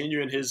Peterson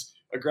continuing his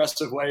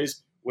aggressive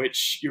ways,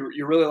 which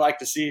you really like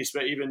to see,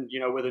 but even,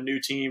 with a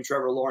new team,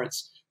 Trevor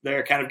Lawrence,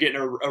 they're kind of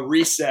getting a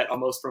reset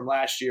almost from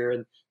last year.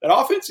 And that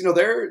offense,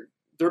 they're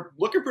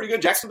looking pretty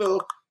good. Jacksonville,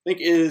 I think,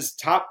 is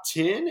top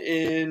 10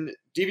 in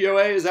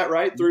DVOA. Is that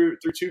right? Through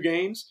 2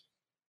 games?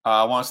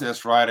 I want to say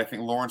that's right. I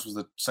think Lawrence was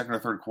the second or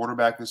third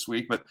quarterback this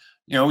week. But,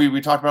 we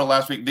talked about it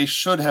last week. They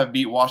should have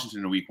beat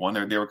Washington in week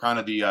 1. They were kind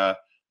of the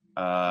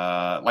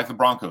like the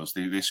Broncos.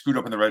 They screwed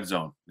up in the red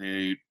zone.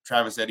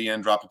 Travis Etienne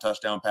dropped a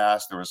touchdown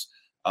pass. There was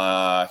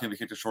I think they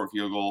kicked a short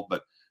field goal,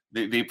 but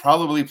they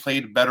probably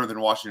played better than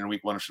Washington in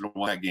week 1 and should have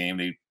won that game.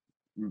 They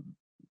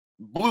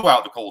blew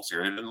out the Colts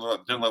here. It didn't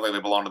look like they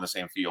belonged on the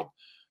same field.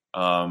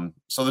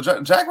 So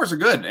the Jaguars are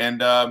good.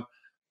 And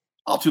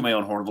I'll toot my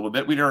own horn a little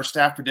bit. We did our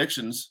staff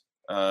predictions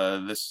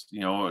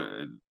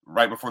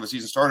right before the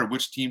season started.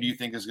 Which team do you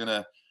think is going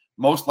to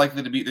most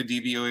likely to beat the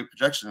DVOA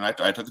projection? And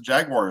I took the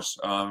Jaguars.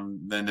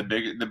 Then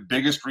the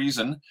biggest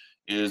reason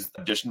is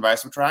addition by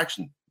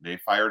subtraction. They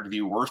fired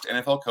the worst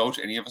NFL coach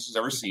any of us has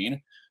ever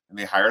seen, and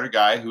they hired a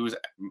guy who's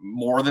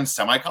more than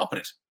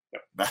semi-competent.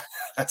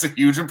 That's a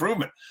huge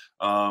improvement.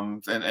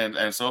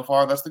 And so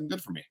far, that's been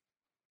good for me.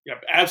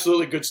 Yep,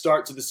 absolutely good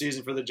start to the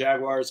season for the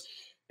Jaguars.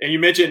 And you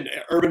mentioned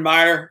Urban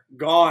Meyer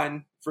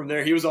gone from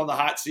there. He was on the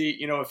hot seat,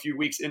 a few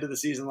weeks into the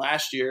season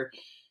last year.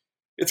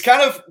 It's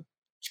kind of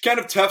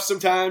tough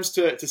sometimes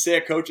to say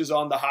a coach is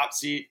on the hot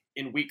seat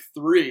in week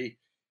 3.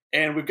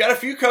 And we've got a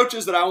few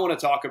coaches that I want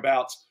to talk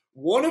about.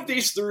 One of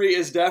these 3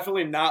 is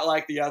definitely not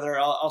like the other.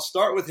 I'll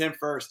start with him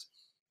first,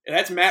 and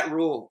that's Matt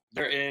Rule.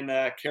 They're in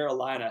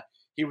Carolina.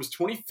 He was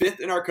 25th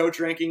in our coach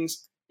rankings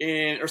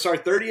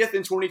 30th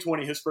in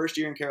 2020, his first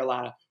year in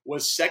Carolina,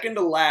 was second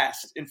to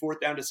last in 4th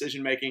down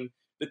decision-making.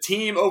 The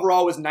team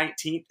overall was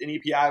 19th in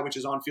EPI, which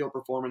is on-field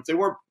performance. They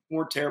weren't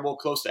terrible,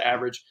 close to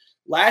average.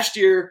 Last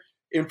year,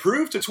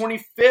 improved to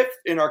 25th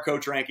in our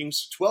coach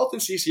rankings, 12th in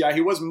CCI.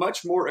 He was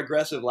much more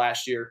aggressive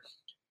last year.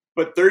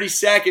 but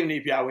 32nd in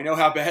EPI. We know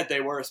how bad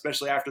they were,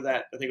 especially after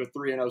that, I think, a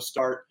 3-0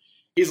 start.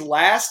 He's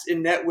last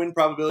in net win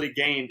probability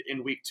gained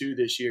in week 2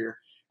 this year.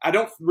 I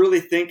don't really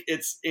think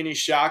it's any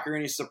shock or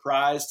any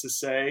surprise to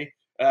say,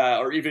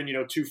 or even,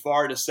 too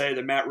far to say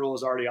that Matt Rule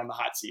is already on the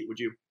hot seat. Would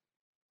you?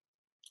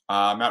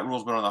 Matt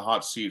Rule's been on the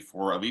hot seat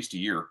for at least a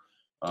year.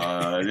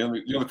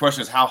 The only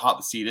question is how hot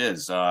the seat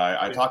is.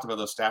 I talked about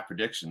those staff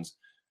predictions.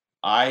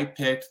 I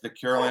picked the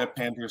Carolina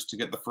Panthers to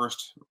get the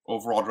first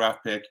overall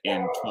draft pick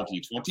in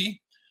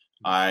 2020.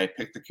 I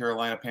picked the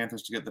Carolina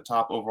Panthers to get the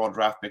top overall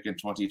draft pick in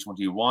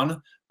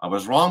 2021. I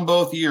was wrong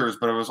both years,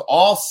 but I was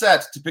all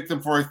set to pick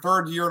them for a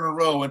third year in a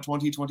row in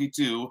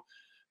 2022.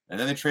 And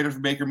then they traded for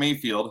Baker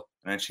Mayfield,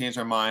 and I changed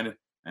my mind,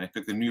 and I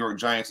picked the New York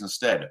Giants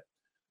instead.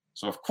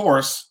 So, of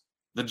course,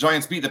 the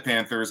Giants beat the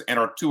Panthers and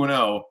are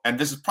 2-0, and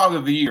this is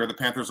probably the year the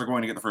Panthers are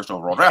going to get the first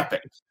overall draft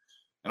pick.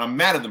 And I'm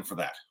mad at them for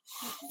that,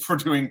 for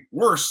doing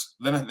worse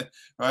than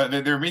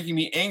they're making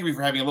me angry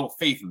for having a little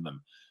faith in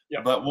them.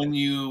 Yep. But when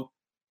you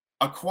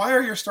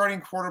acquire your starting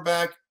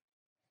quarterback,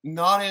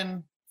 not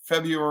in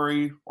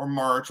February or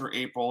March or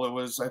April, it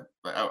was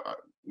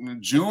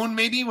June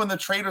maybe when the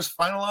trade was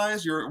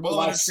finalized. You're well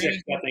July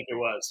 6th, I think it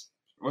was.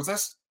 What's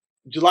this?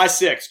 July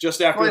 6th,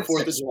 just after July the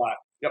 4th 6th. of July.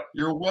 Yep.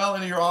 You're well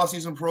into your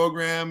off-season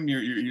program.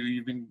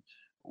 You've been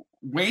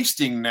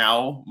wasting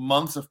now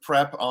months of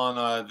prep on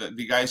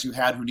the guys you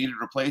had who needed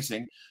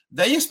replacing.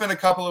 Then you spend a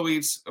couple of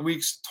weeks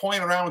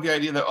toying around with the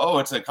idea that,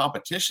 it's a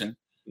competition,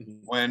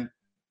 when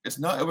it's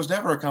not. It was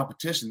never a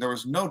competition. There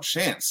was no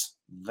chance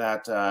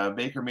that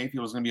Baker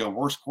Mayfield was going to be a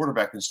worse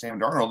quarterback than Sam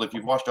Darnold. If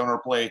you've watched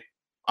Darnold play,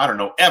 I don't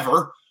know,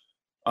 ever.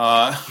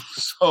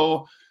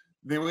 So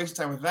they wasted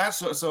time with that.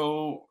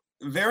 So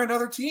they're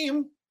another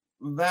team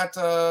that,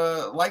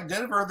 like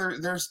Denver,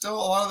 there's still a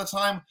lot of the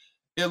time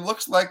it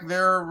looks like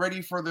they're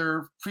ready for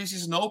their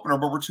preseason opener,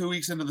 but we're 2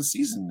 weeks into the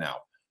season now.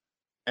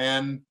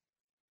 And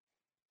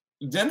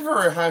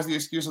Denver has the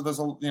excuse of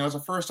this, as a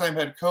first-time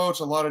head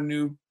coach, a lot of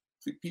new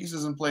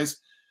pieces in place.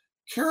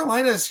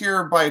 Carolina is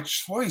here by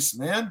choice,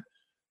 man.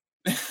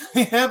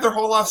 They had their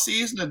whole off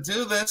season to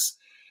do this.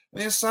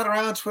 They just sat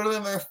around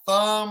twiddling their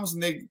thumbs,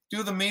 and they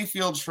do the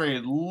Mayfield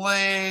trade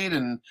late,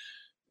 and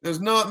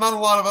there's not a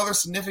lot of other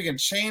significant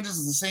changes.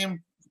 It's the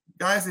same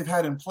guys they've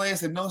had in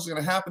place. They know it's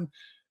going to happen.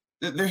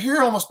 They're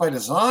here almost by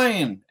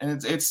design,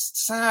 and it's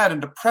sad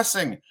and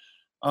depressing.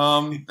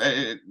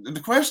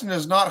 The question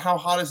is not how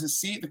hot is his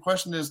seat. The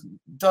question is,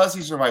 does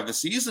he survive the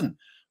season?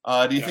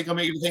 Do you think he'll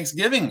make it to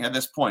Thanksgiving at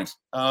this point?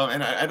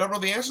 And I don't know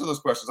the answer to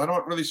those questions. I'm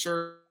not really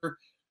sure,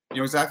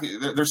 exactly.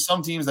 There's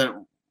some teams that,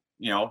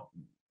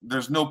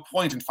 there's no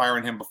point in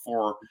firing him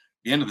before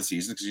the end of the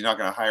season because you're not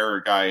going to hire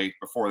a guy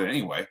before then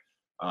anyway.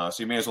 So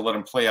you may as well let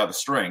him play out the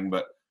string.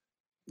 But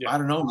I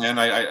don't know, man.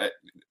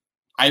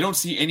 I don't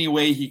see any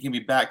way he can be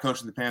back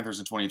coaching the Panthers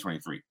in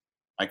 2023.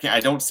 I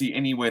don't see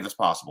any way that's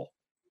possible.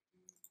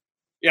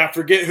 Yeah, I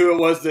forget who it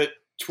was that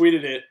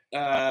tweeted it,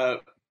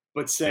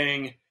 but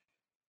saying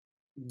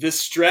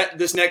this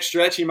next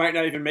stretch, he might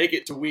not even make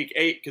it to week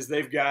 8 because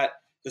they've got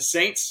the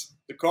Saints,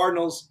 the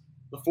Cardinals,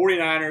 the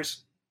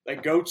 49ers. They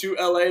go to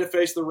LA to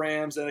face the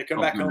Rams, and they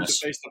come back home to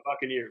face the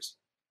Buccaneers.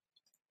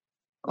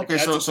 Okay,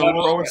 so we're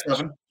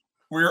 0-7.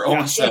 We're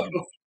 0-7. So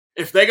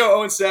if they go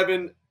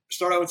 0-7,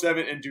 start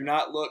 0-7, and do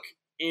not look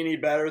any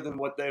better than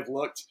what they've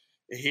looked,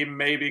 he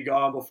may be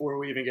gone before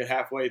we even get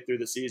halfway through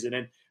the season.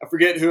 And I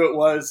forget who it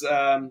was.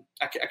 I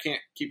can't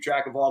keep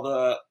track of all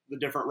the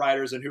different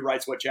writers and who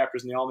writes what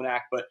chapters in the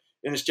Almanac. But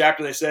in this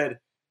chapter, they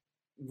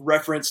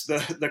referenced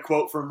the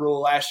quote from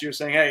Rule last year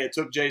saying, hey, it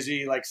took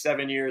Jay-Z like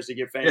 7 years to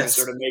get famous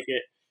or to make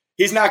it.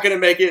 He's not going to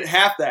make it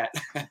half that.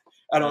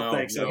 I don't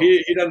think. So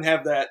he doesn't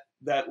have that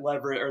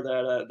leverage or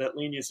that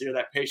leniency or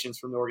that patience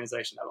from the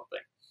organization, I don't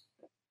think.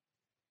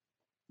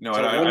 No,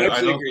 so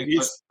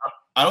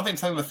I don't think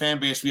telling the fan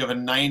base we have a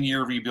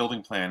 9-year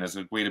rebuilding plan is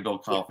a way to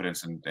build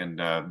confidence and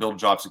build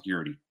job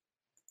security.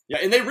 Yeah,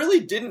 and they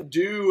really didn't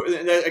do,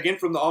 again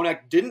from the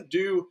Almanac, didn't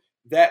do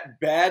that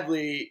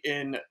badly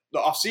in the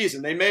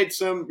offseason. They made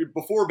some,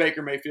 before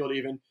Baker Mayfield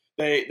even,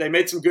 they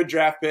made some good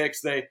draft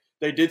picks. They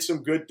did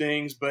some good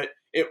things, but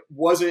it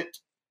wasn't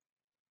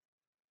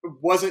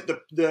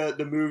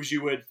the moves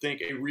you would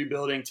think a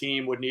rebuilding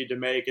team would need to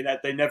make, and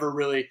that they never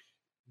really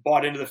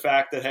bought into the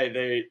fact that,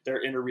 hey,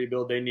 they're in a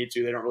rebuild, they need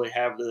to. They don't really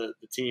have the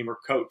team or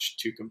coach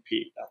to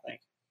compete, I think.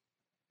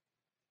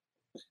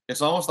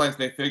 It's almost like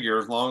they figure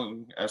as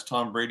long as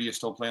Tom Brady is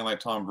still playing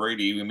like Tom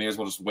Brady, we may as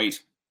well just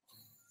wait.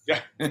 Yeah.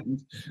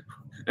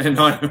 and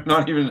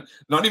not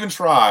even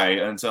try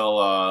until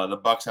the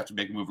Bucs have to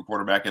make a move for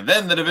quarterback, and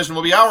then the division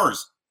will be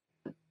ours.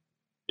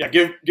 Yeah,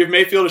 give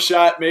Mayfield a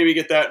shot, maybe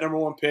get that number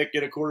 1 pick,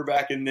 get a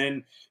quarterback, and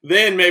then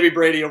maybe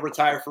Brady will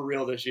retire for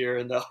real this year,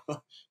 and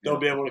they'll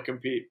be able to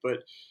compete.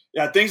 But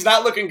yeah, things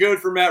not looking good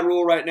for Matt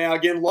Rule right now.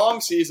 Again,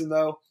 long season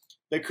though,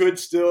 they could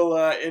still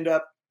end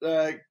up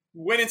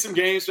winning some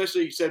games.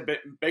 Especially, you said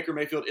Baker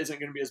Mayfield isn't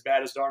going to be as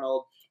bad as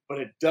Darnold, but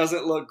it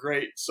doesn't look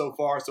great so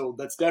far. So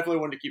that's definitely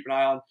one to keep an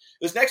eye on.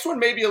 This next one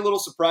may be a little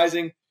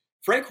surprising.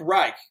 Frank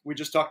Reich, we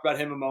just talked about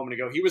him a moment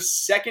ago. He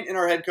was second in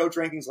our head coach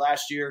rankings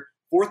last year.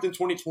 fourth in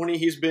 2020.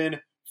 He's been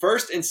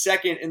first and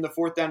second in the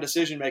fourth down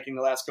decision making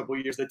the last couple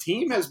of years. The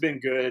team has been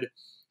good,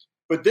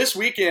 but this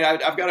weekend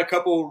I've got a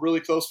couple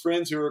really close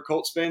friends who are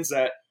Colts fans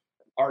that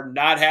are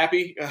not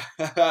happy.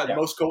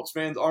 Most Colts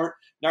fans aren't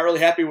not really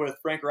happy with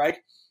Frank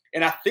Reich.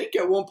 And I think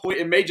at one point,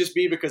 it may just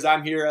be because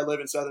I'm here. I live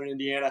in Southern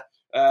Indiana,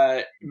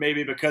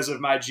 maybe because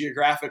of my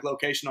geographic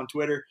location on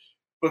Twitter.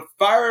 But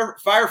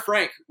Fire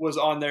Frank was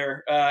on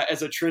there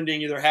as a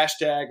trending either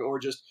hashtag or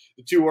just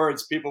the two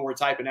words people were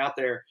typing out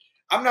there.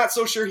 I'm not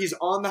so sure he's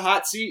on the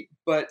hot seat,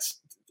 but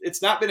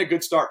it's not been a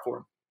good start for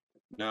him.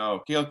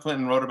 No, Caleb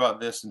Clinton wrote about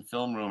this in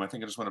Film Room. I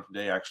think it just went up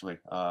today, actually,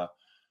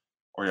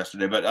 or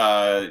yesterday.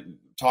 But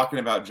talking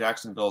about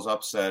Jacksonville's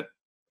upset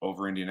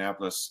over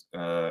Indianapolis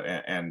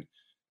and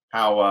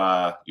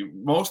how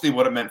mostly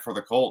what it meant for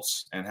the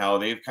Colts and how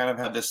they've kind of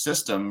had this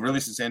system really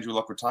since Andrew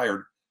Luck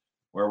retired,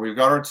 where we've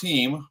got our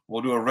team,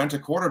 we'll do a rent a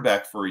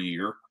quarterback for a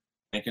year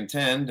and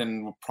contend,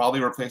 and we'll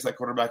probably replace that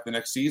quarterback the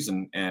next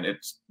season. And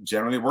it's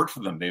generally worked for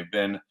them. They've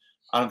been,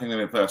 I don't think they've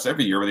been playoffs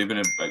every year, but they've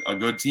been a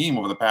good team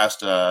over the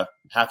past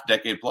half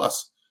decade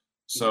plus.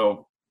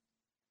 So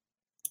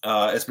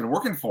it's been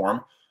working for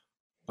them,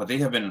 but they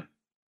have been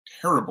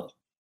terrible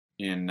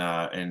in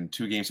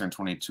 2 games in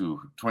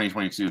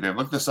 2022. They've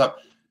looked this up.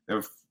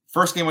 Their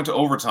first game went to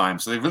overtime,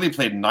 so they've really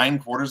played 9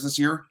 quarters this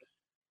year.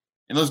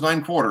 In those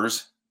 9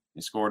 quarters,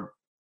 they scored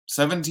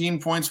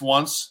 17 points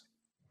once,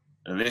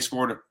 and they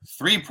scored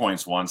 3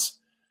 points once,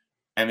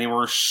 and they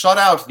were shut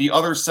out the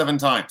other 7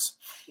 times.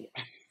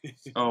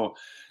 So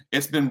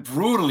it's been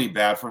brutally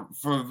bad for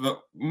the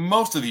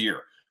most of the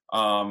year.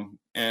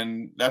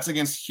 And that's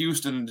against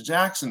Houston and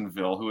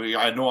Jacksonville, who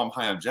I know I'm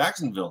high on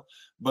Jacksonville,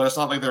 but it's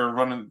not like they're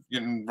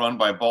getting run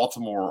by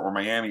Baltimore or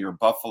Miami or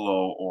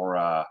Buffalo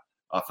or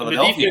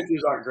Philadelphia. The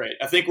defenses aren't great.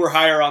 I think we're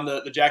higher on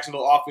the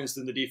Jacksonville offense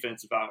than the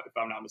defense, if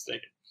I'm not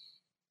mistaken.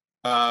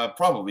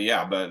 Probably,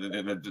 yeah, but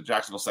the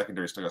Jacksonville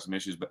secondary still got some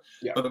issues. But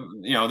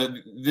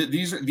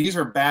these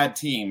are bad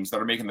teams that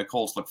are making the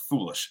Colts look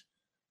foolish.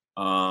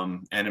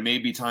 And it may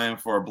be time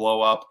for a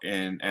blow up,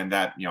 and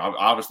that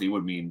obviously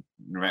would mean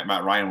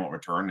Matt Ryan won't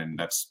return,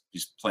 and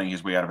he's playing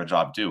his way out of a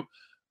job too.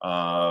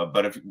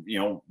 But if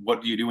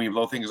what do you do when you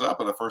blow things up?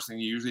 Well, the first thing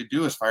you usually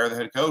do is fire the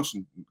head coach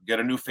and get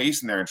a new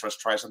face in there and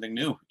try something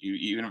new,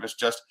 even if it's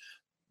just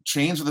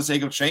change for the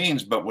sake of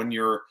change. But when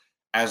you're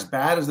as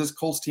bad as this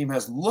Colts team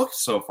has looked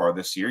so far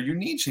this year, you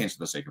need change for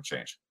the sake of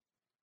change.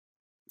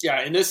 Yeah,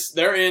 and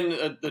they're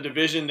in the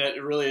division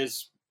that really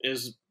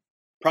is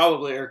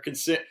probably, or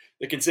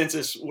the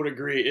consensus would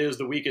agree, is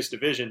the weakest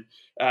division.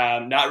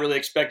 Not really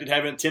expected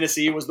having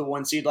Tennessee was the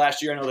 1 seed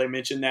last year. I know they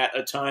mentioned that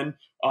a ton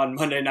on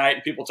Monday night,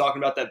 and people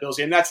talking about that Bills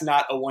game. That's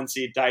not a 1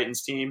 seed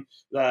Titans team.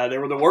 They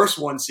were the worst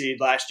 1 seed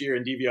last year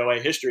in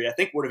DVOA history. I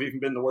think would have even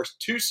been the worst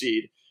 2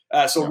 seed.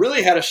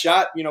 Really had a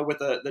shot, with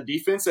the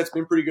defense that's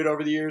been pretty good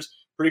over the years.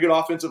 Pretty good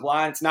offensive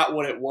line. It's not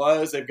what it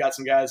was. They've got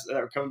some guys that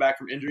are coming back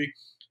from injury.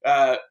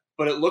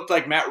 But it looked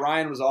like Matt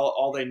Ryan was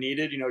all they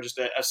needed, just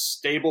a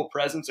stable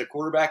presence at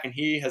quarterback, and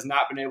he has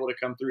not been able to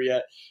come through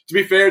yet. To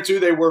be fair, too,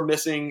 they were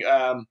missing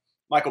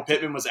Michael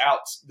Pittman was out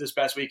this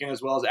past weekend,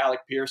 as well as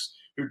Alec Pierce,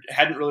 who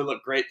hadn't really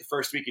looked great the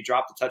first week. He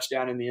dropped a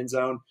touchdown in the end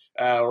zone.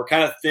 We're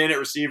kind of thin at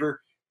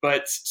receiver,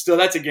 but still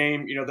that's a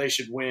game, they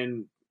should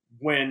win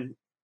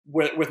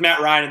with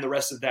Matt Ryan and the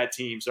rest of that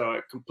team. So I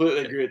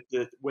completely agree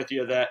with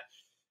you that.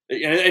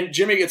 And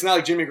Jimmy, it's not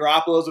like Jimmy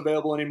Garoppolo is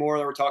available anymore.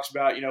 There were talks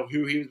about,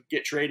 who he would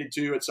get traded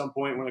to at some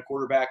point when a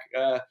quarterback,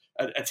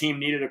 a team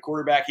needed a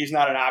quarterback. He's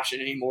not an option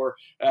anymore.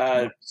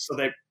 So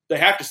they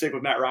have to stick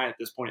with Matt Ryan at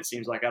this point. It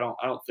seems like I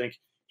don't think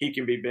he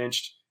can be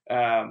benched.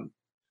 I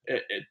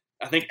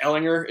think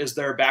Ellinger is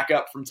their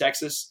backup from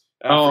Texas.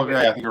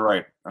 I think you're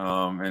right.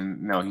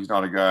 And no, he's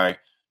not a guy.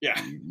 Yeah,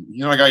 he's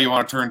not a guy you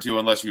want to turn to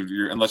unless you're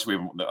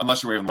waving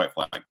the white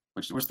flag,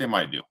 which they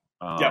might do.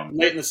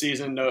 Late in the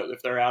season,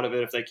 if they're out of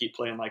it, if they keep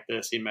playing like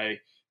this, he may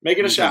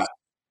get a shot.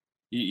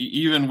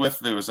 Even with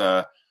those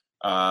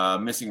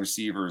missing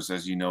receivers,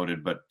 as you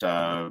noted, but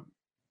PL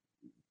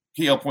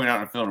pointed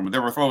out in the film,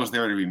 there were throws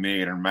there to be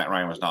made, and Matt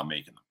Ryan was not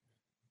making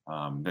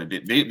them.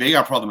 They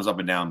got problems up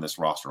and down this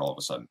roster all of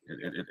a sudden.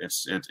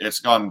 It's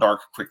gone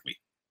dark quickly.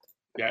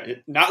 Yeah,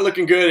 not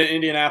looking good in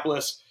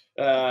Indianapolis.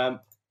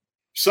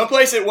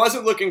 Someplace it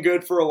wasn't looking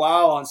good for a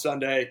while on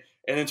Sunday,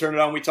 and then turned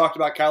it on. We talked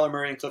about Kyler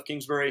Murray and Cliff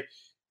Kingsbury.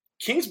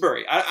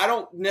 I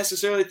don't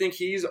necessarily think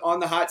he's on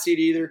the hot seat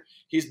either.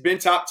 He's been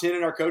top 10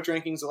 in our coach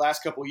rankings the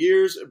last couple of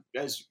years.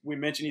 As we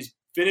mentioned, he's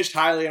finished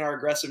highly in our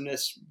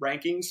aggressiveness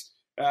rankings,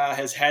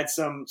 has had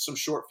some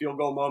short field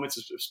goal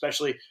moments,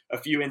 especially a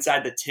few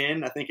inside the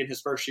 10. I think in his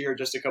first year,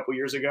 just a couple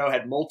years ago,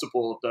 had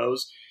multiple of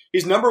those.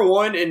 He's number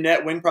 1 in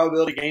net win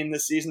probability gain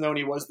this season, though, and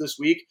he was this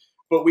week.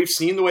 But we've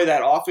seen the way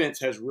that offense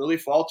has really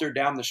faltered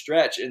down the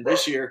stretch. And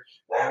this year,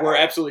 we're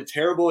absolutely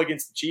terrible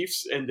against the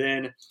Chiefs. And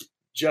then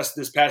just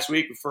this past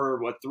week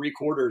for 3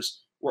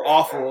 quarters were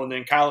awful. And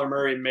then Kyler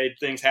Murray made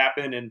things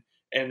happen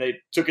and they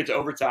took it to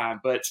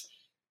overtime. But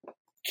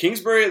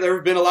Kingsbury, there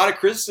have been a lot of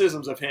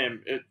criticisms of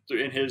him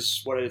in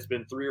his, what it's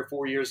been 3 or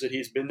 4 years that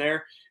he's been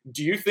there.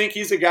 Do you think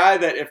he's a guy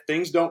that if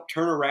things don't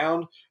turn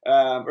around,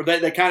 or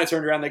they kind of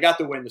turned around, they got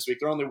the win this week.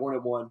 They're only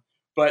 1-1,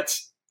 but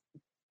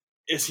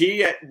is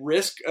he at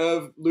risk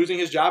of losing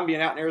his job and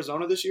being out in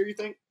Arizona this year, you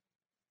think?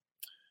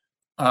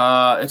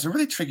 It's a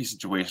really tricky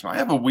situation. I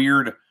have a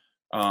weird,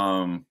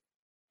 almost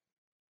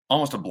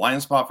a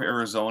blind spot for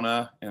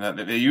Arizona, and that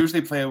they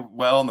usually play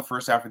well in the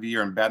first half of the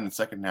year and bad in the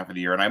second half of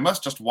the year. And I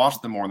must just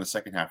watch them more in the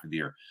second half of the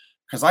year,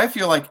 because I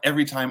feel like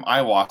every time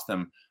I watch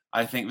them,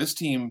 I think this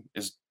team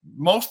is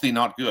mostly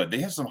not good.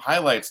 They have some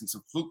highlights and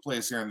some fluke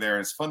plays here and there.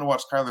 And it's fun to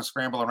watch Kyler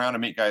scramble around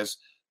and make guys,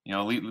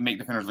 make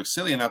defenders look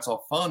silly, and that's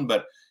all fun.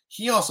 But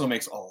he also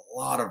makes a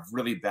lot of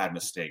really bad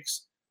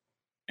mistakes.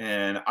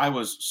 And I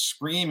was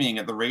screaming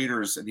at the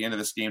Raiders at the end of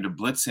this game to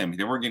blitz him.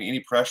 They weren't getting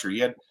any pressure. He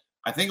had,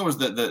 I think it was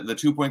the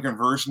 2-point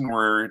conversion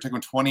where it took him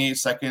 28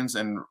 seconds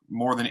and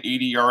more than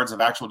 80 yards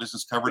of actual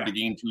distance covered to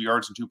gain 2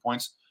 yards and 2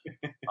 points.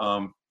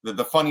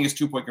 The funniest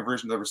 2-point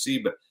conversion I've ever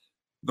seen. But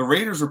the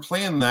Raiders were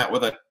playing that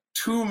with a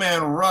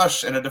 2-man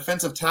rush and a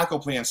defensive tackle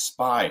playing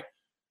spy.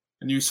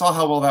 And you saw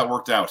how well that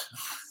worked out.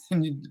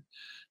 And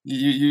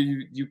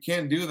you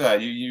can't do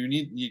that.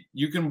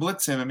 You can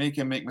blitz him and make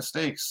him make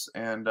mistakes.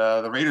 And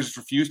the Raiders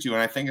refuse to.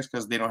 And I think it's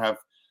because they don't have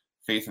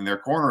faith in their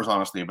corners,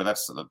 honestly. But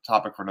that's the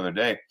topic for another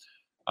day.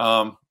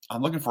 I'm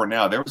looking for it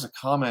now. There was a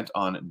comment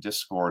on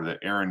Discord that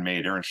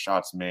Aaron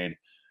Schatz made,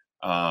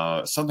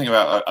 something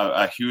about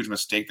a huge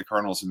mistake the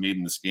Cardinals have made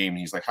in this game. And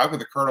he's like, how could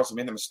the Cardinals have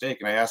made the mistake?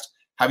 And I asked,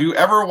 have you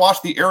ever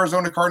watched the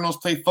Arizona Cardinals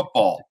play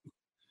football?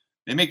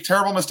 They make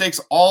terrible mistakes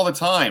all the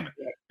time.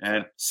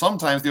 And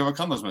sometimes they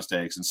overcome those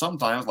mistakes. And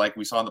sometimes, like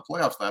we saw in the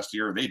playoffs last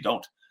year, they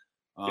don't.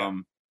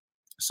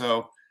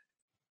 So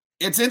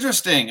it's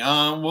interesting.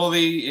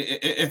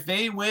 If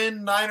they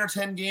win 9 or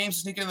 10 games,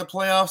 sneak into the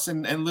playoffs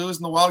and lose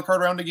in the wild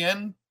card round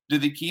again, do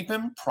they keep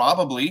him?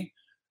 Probably.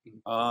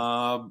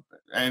 And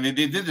they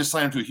did just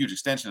sign him to a huge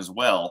extension as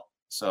well.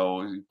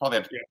 So you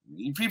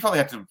probably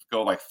have to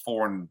go like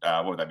 4 and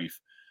what would that be?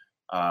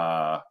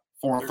 4-13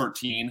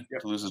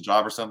 to lose his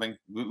job or something.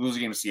 Lose a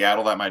game to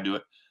Seattle, that might do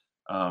it.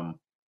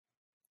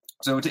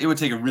 So it would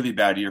take a really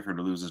bad year for him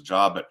to lose his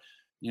job. But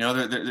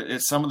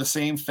it's some of the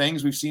same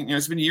things we've seen.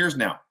 It's been years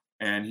now.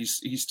 And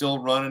he's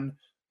still running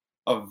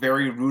a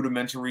very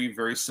rudimentary,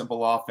 very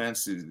simple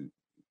offense.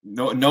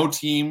 No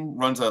team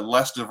runs a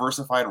less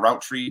diversified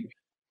route tree.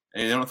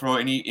 They don't throw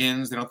any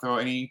ins. They don't throw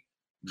any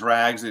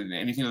drags.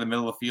 Anything in the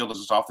middle of the field is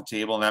just off the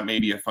table. And that may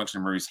be a function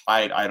of Murray's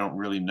height. I don't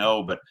really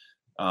know. But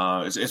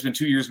it's been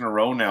 2 years in a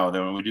row now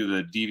that when we do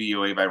the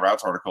DVOA by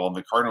routes article, and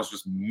the Cardinals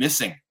just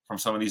missing from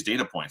some of these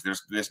data points.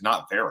 There's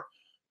not there.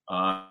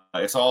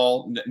 It's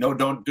all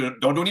don't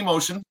do any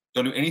motion.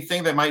 Don't do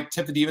anything that might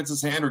tip the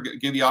defense's hand or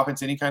give the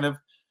offense any kind of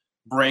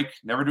break.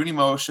 Never do any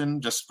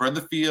motion. Just spread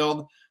the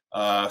field.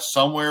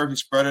 Somewhere, if you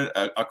spread it,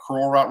 a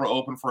curl route will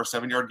open for a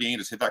 7-yard gain.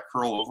 Just hit that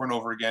curl over and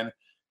over again.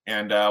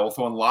 And we'll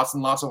throw in lots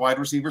and lots of wide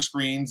receiver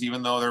screens,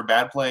 even though they're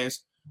bad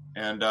plays.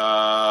 And,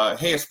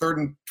 hey, it's 3rd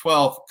and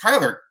 12.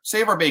 Kyler,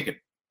 save our bacon.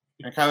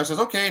 And Kyler says,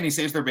 okay, and he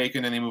saves their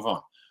bacon, and they move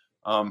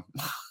on.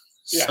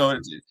 So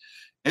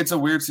it's a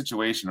weird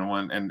situation.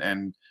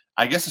 And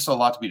I guess there's a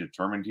lot to be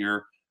determined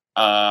here.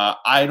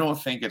 I don't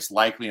think it's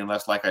likely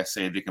unless, like I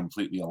say, they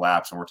completely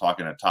elapse and we're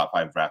talking a top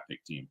 5 draft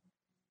pick team.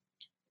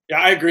 Yeah,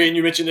 I agree. And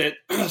you mentioned it,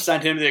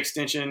 signed him to the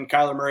extension.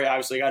 Kyler Murray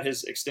obviously got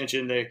his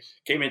extension. They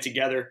came in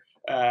together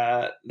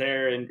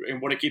there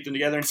and want to keep them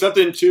together. And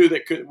something, too,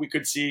 that we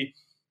could see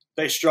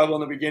they struggle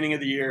in the beginning of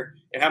the year.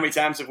 And how many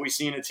times have we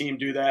seen a team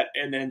do that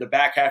and then the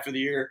back half of the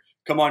year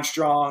come on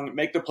strong,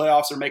 make the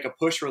playoffs or make a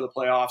push for the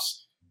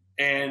playoffs,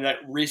 and that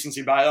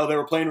recency bias, they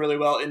were playing really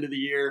well into the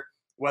year,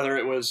 whether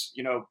it was,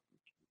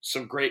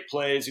 some great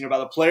plays, by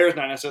the players,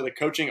 not necessarily the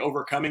coaching,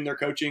 overcoming their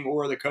coaching,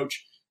 or the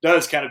coach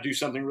does kind of do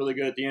something really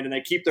good at the end and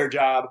they keep their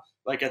job.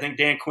 Like I think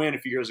Dan Quinn a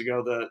few years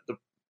ago, the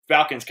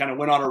Falcons kind of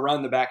went on a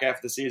run the back half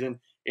of the season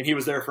and he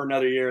was there for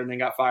another year and then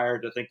got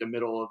fired, I think, the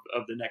middle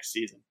of the next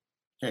season.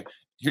 Okay.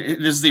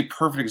 This is the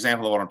perfect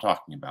example of what I'm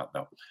talking about,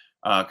 though,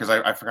 because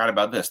I forgot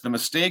about this. The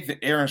mistake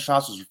that Aaron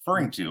Schatz was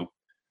referring to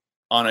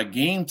on a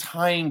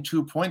game-tying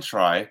 2-point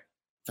try,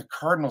 the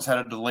Cardinals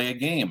had to delay a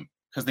game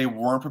because they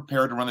weren't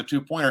prepared to run the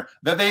 2-pointer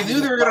that they knew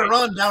they were going to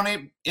run down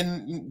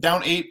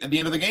 8 at the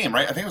end of the game,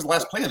 right? I think it was the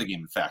last play of the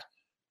game, in fact.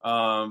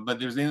 But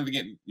there's the end of the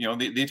game.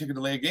 They took a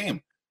delay a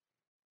game.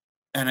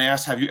 And I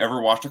asked, have you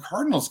ever watched a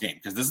Cardinals game?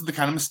 Because this is the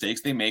kind of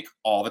mistakes they make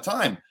all the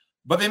time.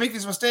 But they make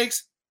these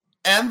mistakes,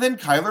 and then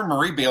Kyler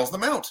Murray bails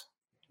them out,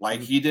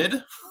 like he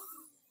did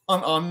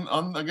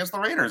on against the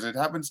Raiders. It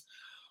happens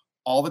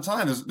all the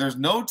time. There's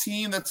no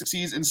team that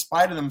succeeds in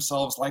spite of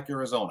themselves like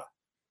Arizona.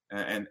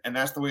 And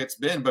that's the way it's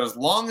been. But as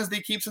long as they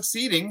keep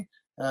succeeding,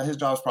 his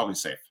job's probably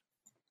safe.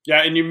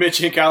 Yeah, and you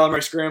mentioned Kyler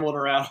Murray scrambling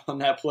around on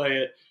that play.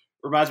 It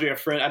reminds me of a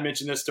friend. I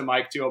mentioned this to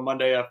Mike, too, on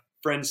Monday. A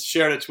friend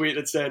shared a tweet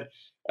that said,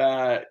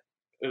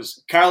 it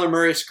was Kyler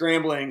Murray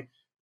scrambling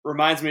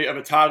reminds me of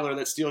a toddler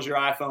that steals your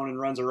iPhone and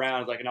runs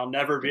around. It's like, and I'll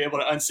never be able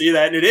to unsee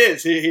that. And it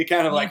is. He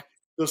kind of like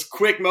those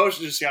quick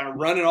motions, just kind of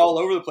running all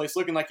over the place,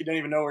 looking like he doesn't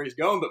even know where he's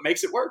going, but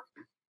makes it work.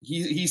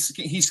 He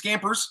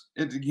scampers.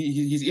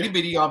 He's itty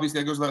bitty, obviously,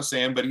 that goes without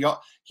saying. But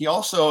he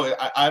also,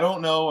 I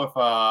don't know if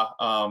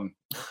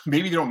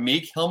maybe they don't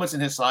make helmets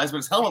in his size, but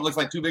his helmet looks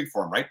like too big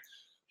for him, right?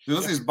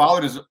 So he's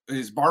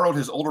borrowed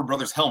his older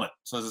brother's helmet.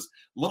 So this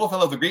little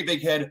fellow with a great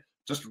big head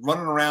just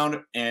running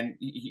around, and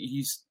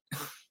he's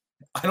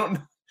I don't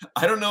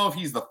know if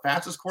he's the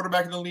fastest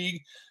quarterback in the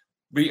league,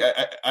 but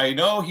I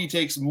know he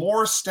takes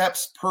more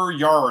steps per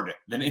yard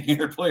than any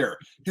other player.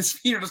 His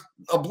feet are just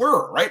a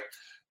blur, right?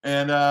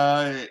 And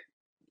and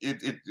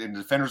the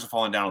defenders are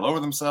falling down all over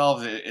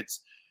themselves.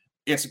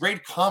 It's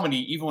great comedy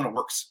even when it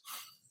works.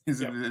 It's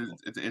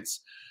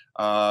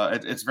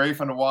very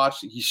fun to watch.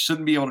 He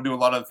shouldn't be able to do a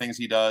lot of the things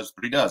he does,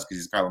 but he does because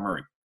he's Kyler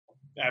Murray.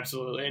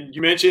 Absolutely. And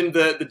you mentioned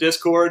the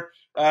Discord.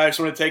 I just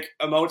want to take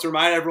a moment to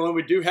remind everyone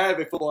we do have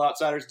a Football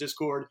Outsiders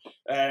Discord,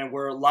 and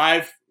we're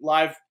live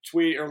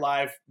tweet or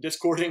live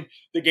Discording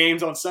the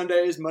games on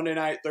Sundays, Monday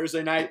night,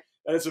 Thursday night.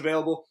 That is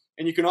available.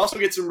 And you can also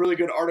get some really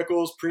good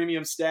articles,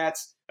 premium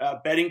stats,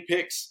 betting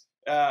picks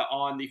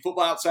on the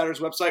Football Outsiders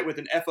website with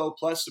an FO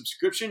Plus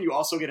subscription. You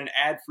also get an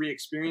ad-free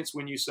experience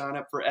when you sign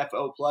up for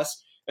FO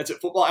Plus. That's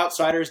at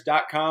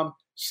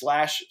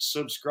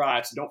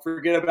footballoutsiders.com/subscribe. So don't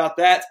forget about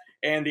that.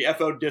 And the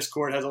FO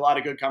Discord has a lot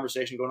of good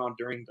conversation going on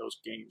during those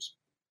games.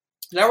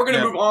 Now we're going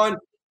to move on.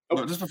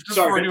 Oh, just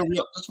before we do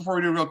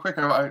real quick,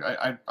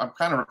 I'm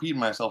kind of repeating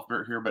myself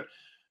here, but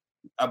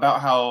about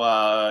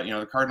how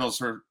the Cardinals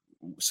sort of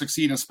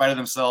succeed in spite of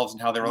themselves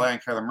and how they rely on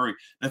Kyler Murray.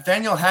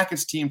 Nathaniel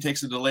Hackett's team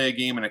takes a delay a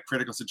game in a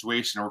critical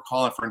situation, and we're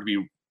calling for him to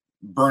be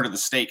burned at the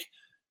stake.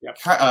 Yep.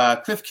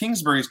 Cliff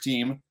Kingsbury's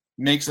team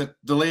makes a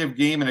delay of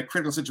game in a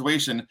critical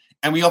situation,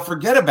 and we all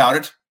forget about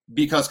it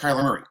because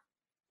Kyler Murray.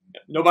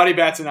 Nobody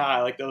bats an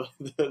eye like the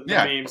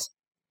memes.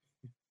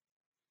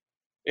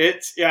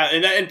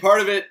 And part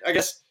of it, I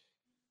guess,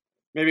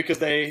 maybe because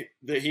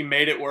he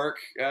made it work.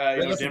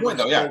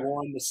 Denver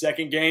won the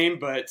second game,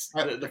 but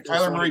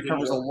Kyler Murray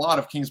covers a lot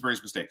of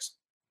Kingsbury's mistakes.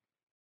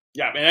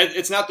 Yeah, man,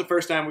 it's not the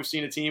first time we've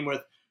seen a team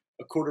with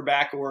a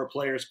quarterback or a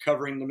players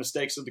covering the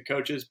mistakes of the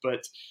coaches,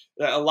 but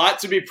a lot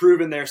to be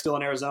proven there still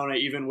in Arizona,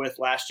 even with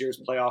last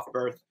year's playoff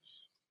berth.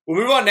 We'll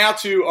move on now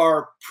to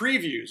our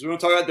previews. We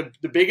want to talk about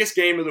the biggest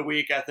game of the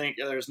week. I think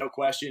there's no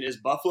question is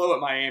Buffalo at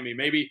Miami.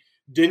 Maybe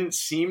didn't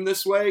seem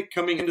this way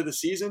coming into the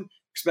season.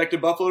 Expected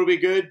Buffalo to be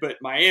good, but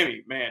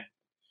Miami, man,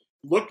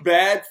 looked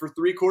bad for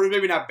 3 quarters.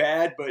 Maybe not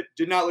bad, but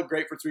did not look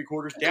great for 3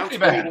 quarters. Down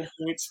 21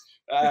 points,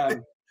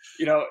 and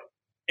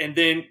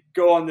then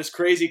go on this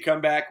crazy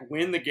comeback,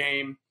 win the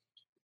game.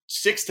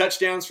 6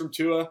 touchdowns from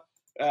Tua.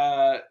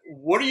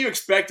 What are you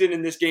expecting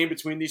in this game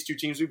between these two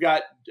teams? We've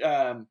got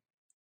Sean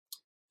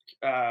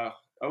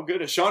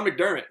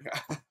McDermott.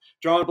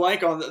 Drawing a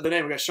blank on the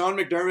name. We got Sean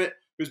McDermott,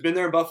 who's been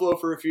there in Buffalo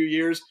for a few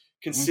years,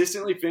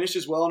 consistently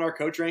finishes well in our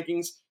coach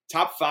rankings.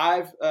 Top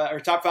 5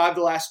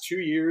 the last 2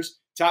 years.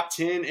 Top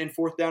 10 in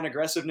 4th down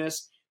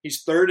aggressiveness.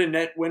 He's 3rd in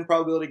net win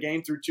probability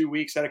game through 2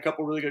 weeks. Had a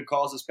couple really good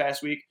calls this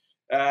past week.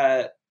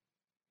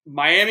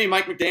 Miami,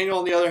 Mike McDaniel,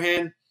 on the other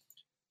hand,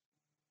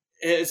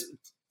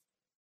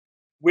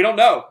 we don't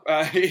know.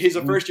 He's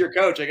a first-year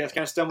coach. I guess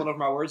kind of stumbling over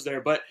my words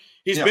there, but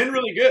he's been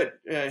really good.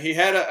 He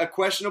had a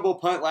questionable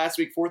punt last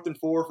week, 4th and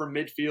 4 from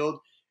midfield.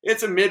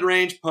 It's a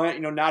mid-range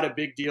punt, not a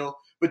big deal,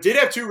 but did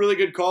have 2 really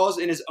good calls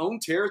in his own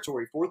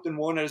territory. 4th and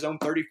 1 at his own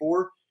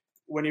 34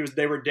 when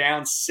they were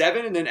down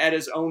 7, and then at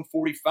his own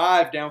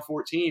 45, down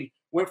 14,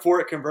 went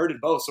for it, converted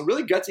both. So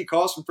really gutsy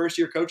calls from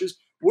first-year coaches.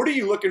 What are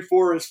you looking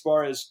for as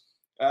far as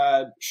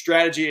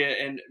strategy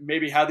and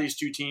maybe how these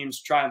two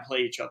teams try and play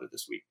each other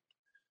this week?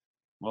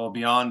 Well,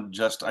 beyond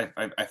just, I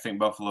think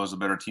Buffalo is a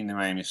better team than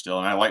Miami still,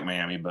 and I like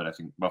Miami, but I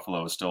think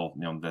Buffalo is still,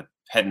 the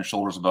head and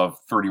shoulders above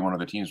 31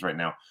 other teams right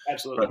now.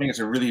 Absolutely. But I think it's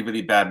a really,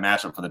 really bad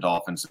matchup for the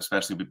Dolphins,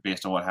 especially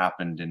based on what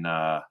happened in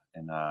last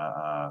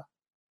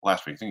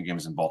week. I think the game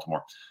was in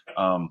Baltimore.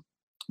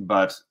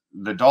 But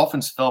the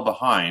Dolphins fell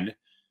behind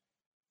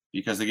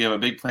because they gave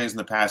up big plays in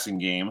the passing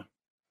game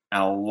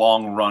and a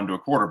long run to a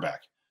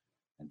quarterback.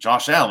 And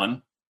Josh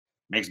Allen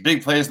makes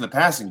big plays in the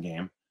passing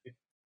game.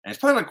 And he's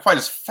probably not quite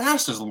as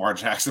fast as Lamar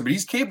Jackson, but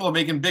he's capable of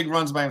making big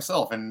runs by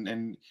himself.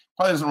 And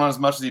probably doesn't run as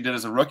much as he did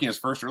as a rookie in his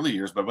first early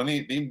years. But when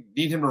they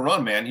need him to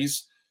run, man,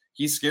 he's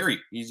scary.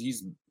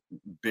 He's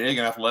big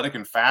and athletic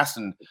and fast,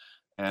 and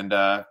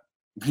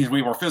he's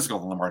way more physical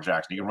than Lamar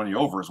Jackson. He can run you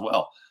over as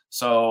well.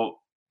 So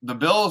the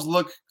Bills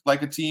look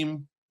like a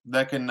team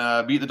that can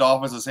beat the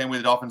Dolphins the same way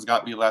the Dolphins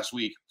got beat last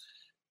week.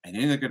 And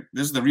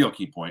this is the real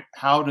key point.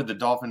 How did the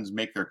Dolphins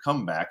make their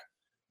comeback?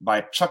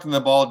 By chucking the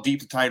ball deep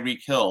to Tyreek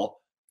Hill.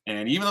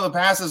 And even though the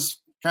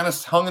passes kind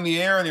of hung in the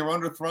air and they were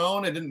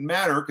underthrown, it didn't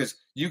matter because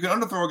you can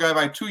underthrow a guy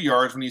by 2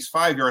 yards when he's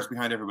 5 yards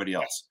behind everybody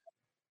else.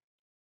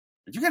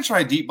 If you're going to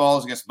try deep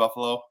balls against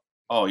Buffalo,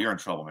 oh, you're in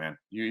trouble, man.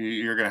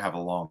 You're going to have a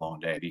long, long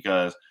day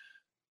because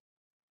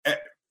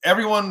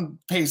everyone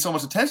pays so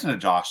much attention to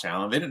Josh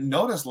Allen. They didn't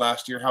notice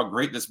last year how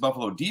great this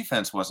Buffalo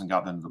defense was and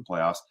got them to the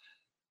playoffs.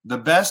 The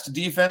best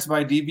defense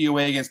by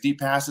DVOA against deep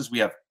passes we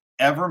have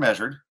ever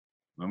measured.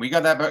 When we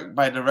got that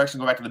by direction,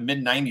 go back to the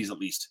mid '90s at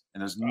least,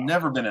 and there's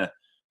never been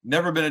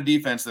a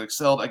defense that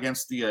excelled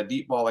against the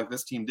deep ball like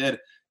this team did.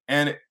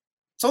 And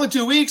it's only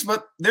 2 weeks,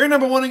 but they're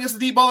number one against the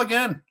deep ball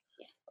again.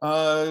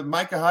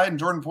 Micah Hyde and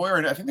Jordan Poyer,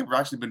 and I think they've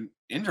actually been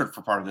injured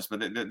for part of this, but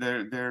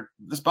they're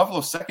this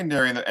Buffalo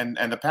secondary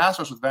and the pass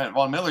rush with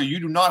Von Miller, you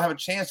do not have a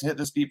chance to hit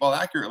this deep ball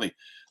accurately.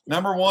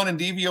 Number one in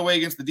DVOA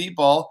against the deep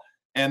ball,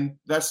 and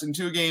that's in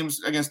 2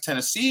 games against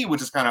Tennessee,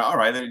 which is kind of all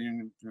right.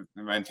 And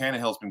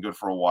Tannehill's been good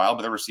for a while,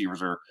 but their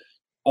receivers are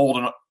old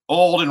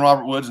and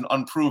Robert Woods and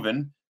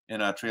unproven in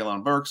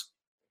Treylon Burks.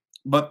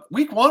 But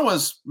week 1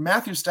 was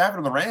Matthew Stafford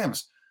and the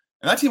Rams,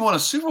 and that team won a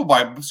Super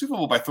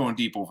Bowl by throwing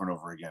deep over and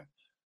over again.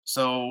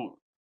 So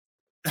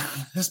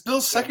this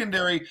Bills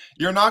secondary,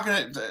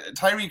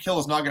 Tyreek Hill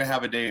is not going to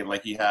have a day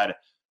like he had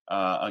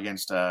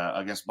against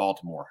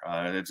Baltimore.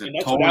 It's a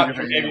totally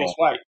different Davis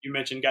White, you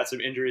mentioned, got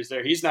some injuries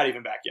there. He's not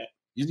even back yet.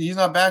 He's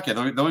not back yet.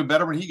 They'll be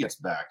better when he gets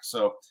back.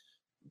 So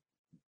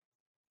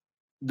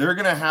they're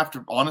going to have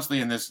to,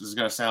 honestly, and this is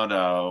going to sound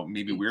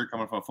maybe weird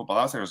coming from a Football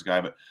Outsiders guy,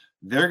 but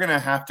they're going to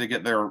have to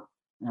get their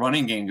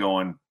running game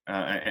going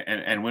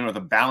and win with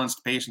a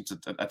balanced, patient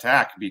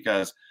attack,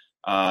 because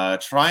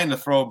trying to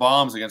throw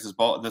bombs against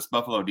this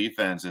Buffalo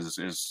defense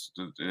is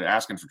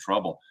asking for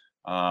trouble.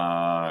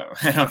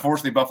 And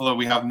unfortunately, Buffalo,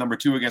 we have number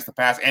 2 against the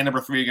pass and number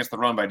 3 against the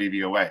run by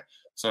DVOA.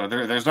 So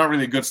there's not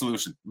really a good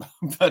solution.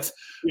 But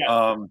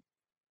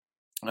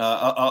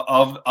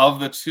of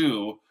the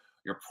two,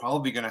 you're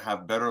probably going to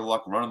have better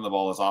luck running the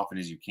ball as often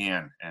as you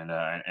can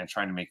and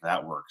trying to make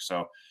that work.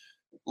 So,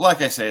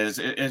 like I say,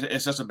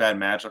 it's just a bad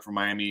matchup for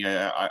Miami.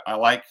 I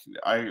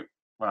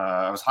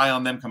was high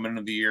on them coming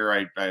into the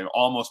year. I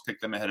almost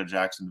picked them ahead of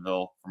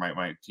Jacksonville for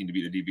my team to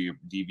beat the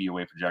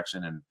DVOA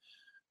projection,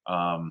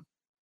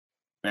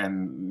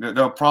 and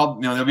they'll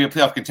probably, they'll be a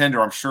playoff contender,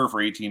 I'm sure,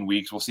 for 18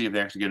 weeks. We'll see if they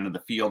actually get into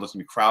the field. It's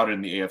gonna be crowded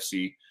in the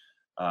AFC,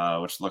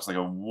 which looks like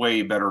a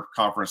way better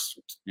conference,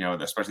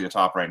 especially the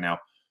top right now.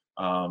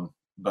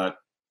 But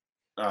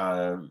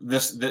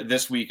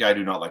this week, I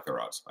do not like their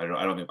odds. I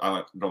don't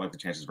like the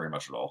chances very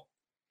much at all.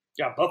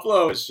 Yeah,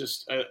 Buffalo is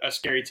just a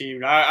scary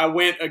team. I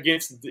went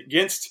against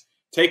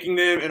taking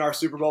them in our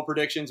Super Bowl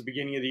predictions at the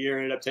beginning of the year.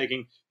 Ended up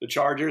taking the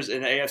Chargers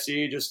in the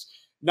AFC, just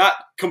not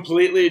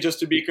completely just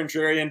to be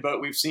contrarian,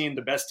 but we've seen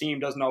the best team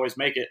doesn't always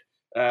make it,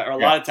 or a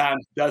lot of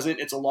times doesn't.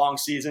 It's a long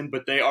season,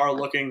 but they are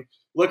looking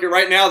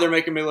right now. They're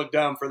making me look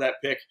dumb for that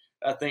pick,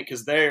 I think,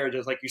 because they are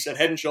just, like you said,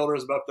 head and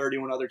shoulders above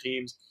 31 other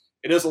teams.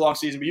 It is a long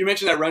season, but you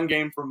mentioned that run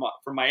game from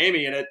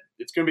Miami, and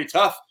it's going to be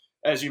tough.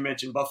 As you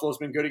mentioned, Buffalo's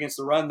been good against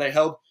the run. They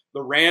held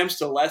the Rams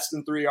to less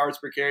than 3 yards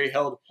per carry,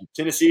 held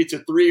Tennessee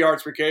to 3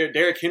 yards per carry.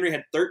 Derrick Henry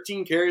had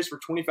 13 carries for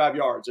 25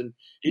 yards, and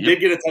he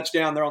did get a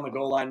touchdown there on the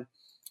goal line.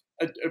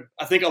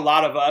 I think a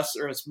lot of us,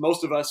 or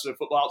most of us,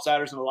 Football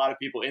Outsiders, and a lot of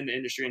people in the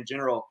industry in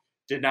general,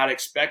 did not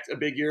expect a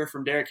big year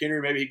from Derrick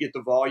Henry. Maybe he'd get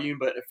the volume,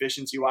 but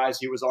efficiency-wise,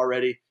 he was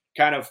already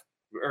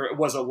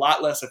was a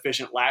lot less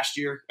efficient last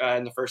year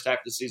in the first half of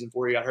the season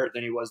before he got hurt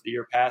than he was the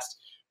year past.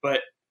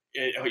 But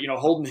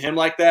holding him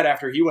like that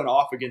after he went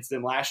off against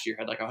them last year,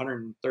 had like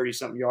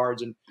 130-something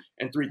yards and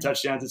 3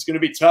 touchdowns. It's going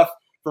to be tough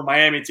for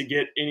Miami to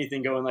get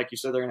anything going. Like you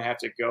said, they're going to have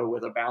to go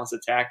with a balanced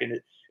attack, and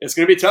it's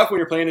going to be tough when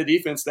you're playing a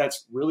defense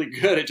that's really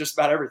good at just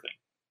about everything.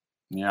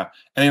 Yeah,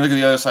 and you look at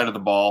the other side of the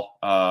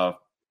ball.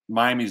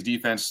 Miami's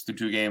defense through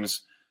 2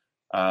 games,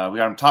 we got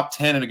them top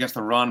 10 and against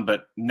the run,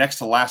 but next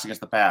to last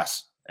against the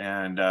pass.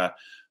 And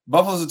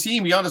Buffalo's a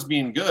team, beyond just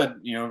being good,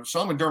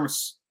 Sean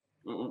McDermott's,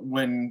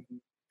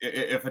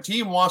 if a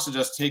team wants to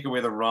just take away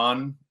the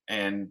run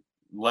and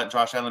let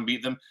Josh Allen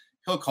beat them,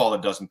 he'll call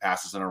a dozen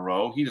passes in a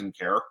row. He doesn't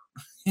care.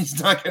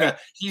 He's not gonna.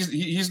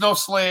 He's no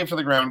slave to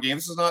the ground game.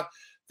 This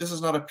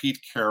is not a Pete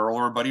Carroll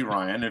or a Buddy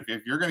Ryan. If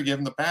you're going to give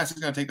him the pass, he's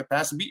going to take the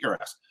pass and beat your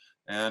ass.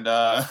 And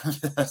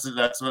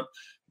that's what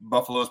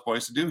Buffalo is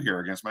poised to do here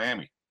against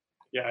Miami.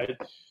 Yeah,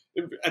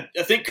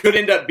 I think could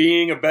end up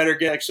being a better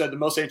get. Like I said, the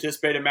most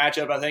anticipated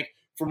matchup, I think,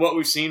 from what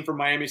we've seen from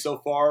Miami so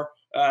far,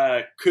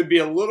 could be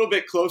a little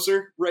bit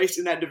closer race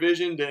in that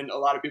division than a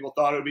lot of people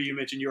thought it would be. You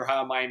mentioned you were high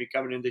on Miami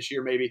coming in this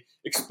year, maybe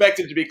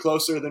expected to be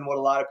closer than what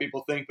a lot of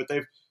people think, but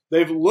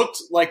they've looked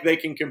like they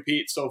can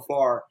compete so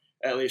far,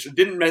 at least. It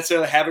didn't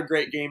necessarily have a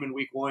great game in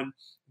week 1,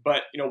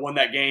 but won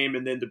that game,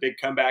 and then the big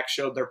comeback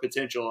showed their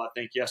potential, I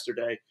think,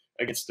 yesterday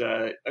against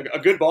a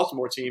good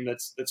Baltimore team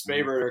that's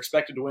favored or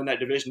expected to win that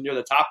division near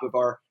the top of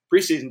our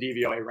preseason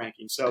DVOA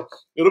ranking. So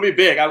it'll be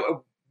big. I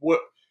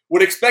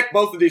would expect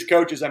both of these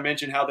coaches, I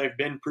mentioned how they've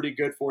been pretty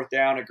good fourth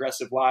down,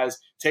 aggressive-wise,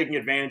 taking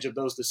advantage of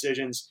those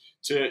decisions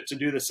to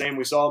do the same.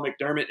 We saw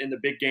McDermott in the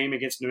big game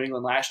against New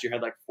England last year,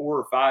 had like 4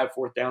 or 5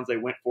 fourth downs. They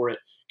went for it,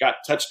 got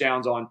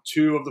touchdowns on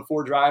 2 of the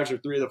 4 drives or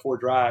 3 of the 4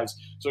 drives.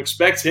 So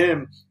expect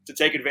him to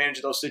take advantage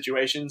of those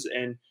situations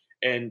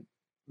and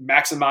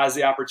maximize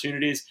the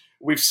opportunities.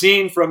 We've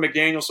seen from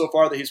McDaniel so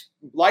far that he's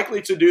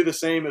likely to do the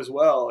same as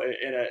well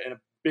in a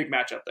big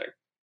matchup there.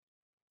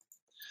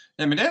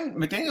 And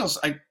McDaniel's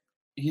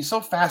he's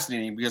so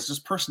fascinating because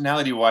just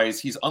personality-wise,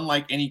 he's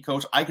unlike any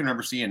coach I can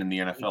remember seeing in the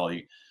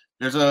NFL.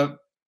 There's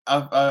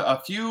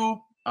a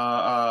few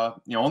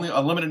only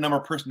a limited number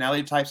of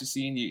personality types you've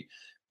seen.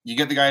 You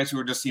get the guys who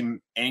are just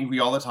seem angry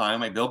all the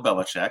time, like Bill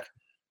Belichick.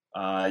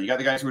 You got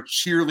the guys who are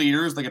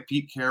cheerleaders, like a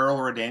Pete Carroll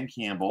or a Dan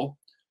Campbell.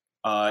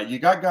 You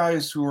got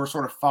guys who are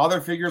sort of father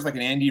figures, like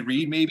an Andy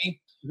Reid,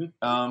 maybe.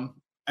 Mm-hmm.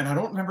 And I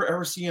don't remember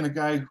ever seeing a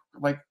guy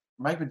like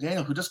Mike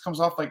McDaniel who just comes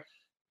off like,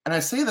 and I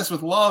say this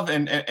with love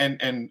and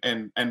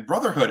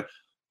brotherhood,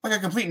 like a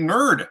complete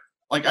nerd.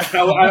 Like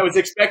I was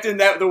expecting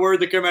the word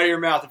to come out of your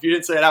mouth. If you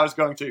didn't say it, I was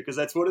going to, because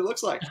that's what it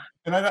looks like.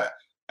 And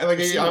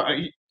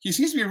he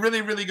seems to be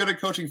really, really good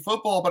at coaching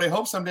football, but I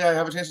hope someday I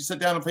have a chance to sit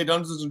down and play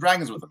Dungeons and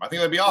Dragons with him. I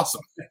think that'd be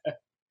awesome.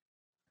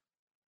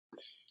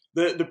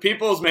 the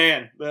people's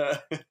man,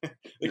 the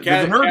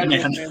nerd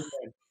man.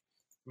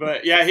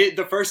 But yeah,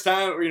 the first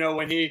time,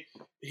 when he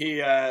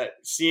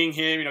seeing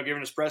him, giving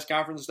his press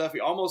conference and stuff, he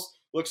almost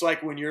looks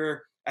like I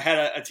had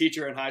a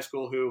teacher in high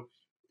school who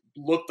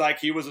looked like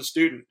he was a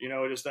student,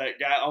 just that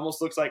guy almost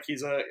looks like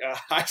he's a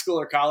high school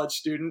or college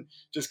student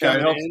just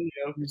coming in.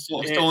 He's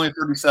still only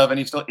 37.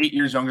 He's still 8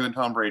 years younger than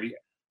Tom Brady.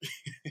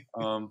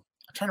 I'm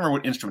trying to remember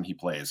what instrument he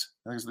plays.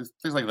 I think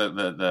it's like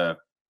the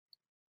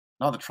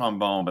not the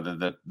trombone, but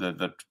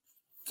the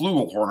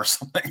flugelhorn or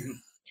something.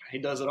 He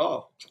does it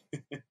all.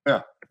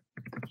 Yeah.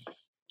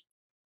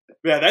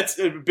 Yeah, that's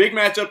a big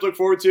matchup to look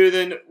forward to.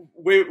 Then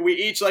we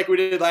each, like we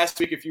did last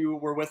week, if you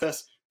were with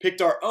us,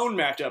 picked our own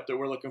matchup that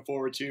we're looking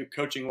forward to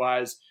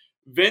coaching-wise.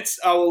 Vince,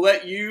 I will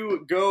let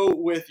you go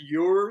with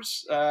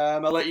yours.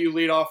 I'll let you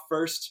lead off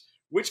first.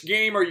 Which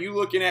game are you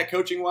looking at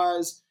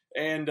coaching-wise,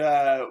 and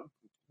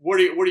what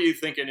are you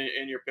thinking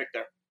in your pick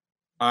there?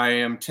 I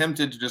am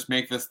tempted to just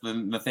make this the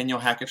Nathaniel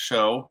Hackett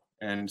show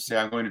and say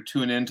I'm going to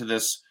tune into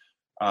this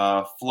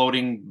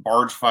floating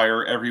barge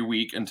fire every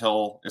week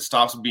until it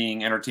stops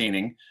being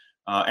entertaining.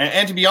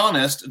 And to be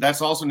honest,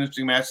 that's also an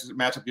interesting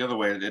matchup the other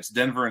way. It's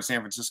Denver and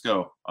San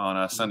Francisco on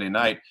a Sunday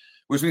night,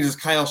 which means it's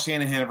Kyle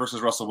Shanahan versus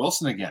Russell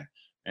Wilson again.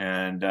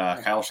 And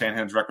Kyle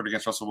Shanahan's record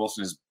against Russell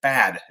Wilson is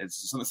bad.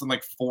 It's something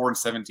like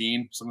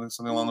 4-17,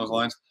 something along those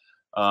lines.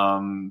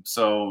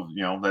 So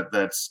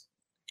that's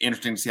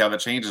interesting to see how that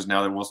changes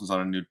now that Wilson's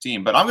on a new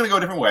team. But I'm going to go a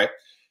different way.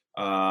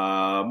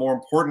 More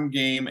important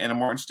game and a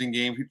more interesting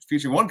game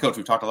featuring one coach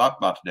we've talked a lot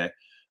about today.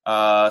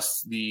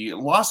 The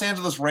Los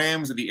Angeles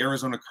Rams and the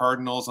Arizona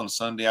Cardinals on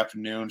Sunday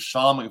afternoon.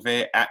 Sean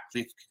McVay at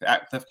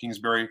Cliff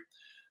Kingsbury.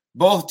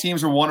 Both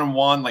teams are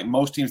 1-1, like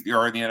most teams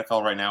are in the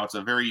NFL right now. It's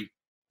a very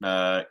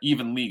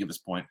even league at this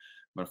point.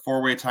 But a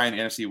 4-way tie in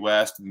the NFC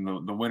West, and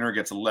the winner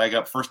gets a leg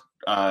up. First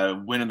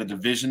win in the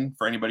division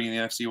for anybody in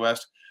the NFC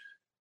West.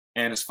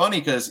 And it's funny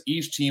because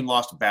each team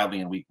lost badly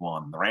in week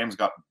one. The Rams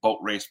got boat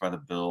raced by the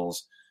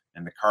Bills,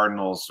 and the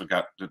Cardinals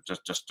got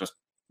just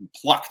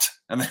plucked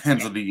in the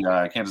hands of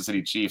the Kansas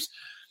City Chiefs.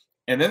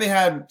 And then they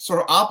had sort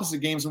of opposite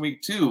games in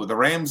week two. The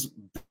Rams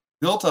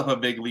built up a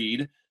big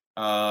lead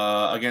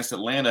against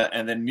Atlanta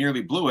and then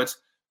nearly blew it,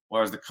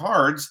 whereas the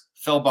Cards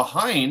fell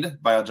behind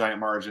by a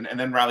giant margin and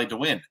then rallied to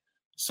win.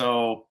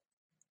 So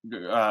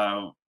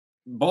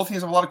both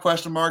teams have a lot of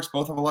question marks.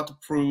 Both have a lot to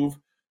prove.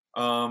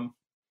 And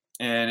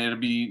it'll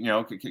be,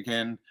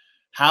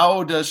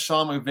 how does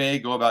Sean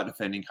McVay go about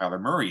defending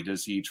Kyler Murray?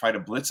 Does he try to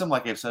blitz him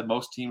like I've said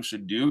most teams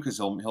should do, because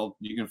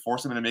you can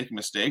force him into making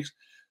mistakes?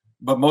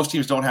 But most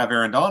teams don't have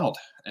Aaron Donald.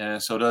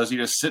 And so does he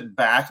just sit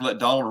back, let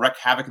Donald wreak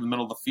havoc in the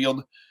middle of the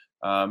field,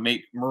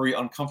 make Murray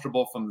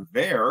uncomfortable from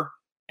there,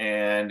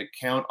 and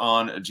count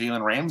on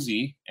Jalen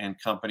Ramsey and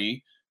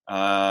company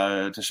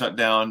to shut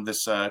down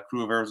this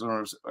crew of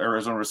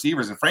Arizona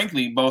receivers? And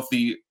frankly, both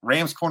the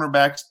Rams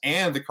cornerbacks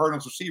and the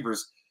Cardinals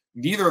receivers,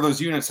 neither of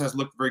those units has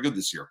looked very good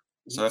this year.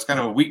 So that's kind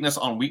of a weakness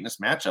on weakness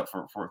matchup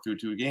for through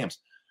two games.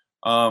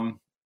 And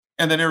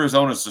then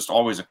Arizona is just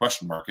always a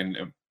question mark,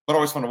 but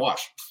always fun to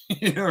watch.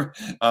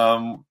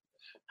 How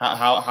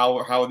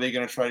are they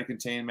going to try to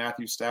contain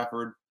Matthew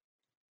Stafford?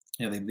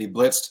 They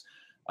blitzed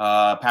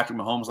Patrick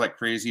Mahomes like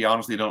crazy.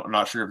 Honestly, I'm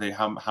not sure if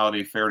how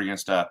they fared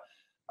against or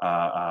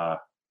how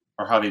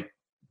they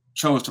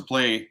chose to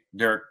play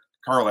Derek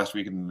Carr last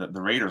week in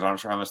the Raiders. I'm not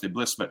sure how much they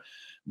blitzed, but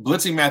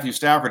blitzing Matthew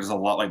Stafford is a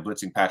lot like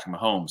blitzing Patrick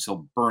Mahomes.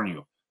 He'll burn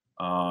you.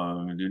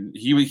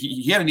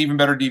 He had an even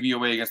better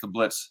DVOA against the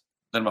blitz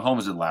than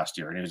Mahomes did last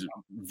year, and he was a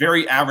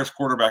very average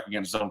quarterback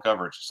against zone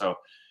coverage. So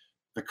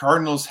the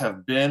Cardinals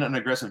have been an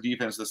aggressive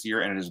defense this year,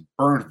 and it has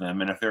burned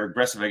them. And if they're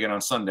aggressive again on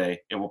Sunday,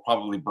 it will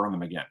probably burn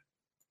them again.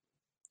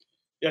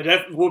 Yeah,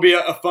 that will be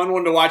a fun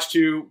one to watch.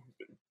 To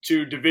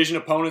division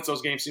opponents,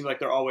 those games seem like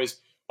they're always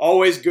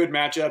good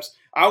matchups.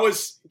 I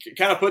was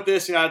kind of put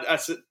this, I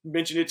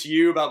mentioned it to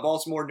you about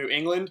Baltimore, New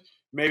England,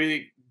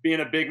 maybe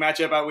being a big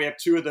matchup. We have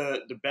two of the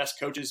best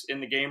coaches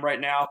in the game right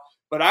now.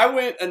 But I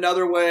went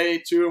another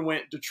way, too, and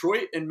went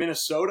Detroit and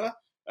Minnesota.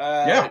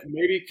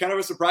 Maybe kind of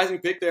a surprising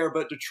pick there,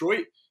 but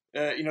Detroit,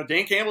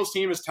 Dan Campbell's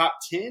team is top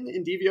 10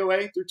 in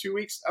DVOA through 2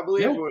 weeks, I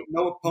believe. Yeah.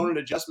 No opponent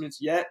adjustments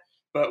yet,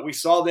 but we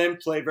saw them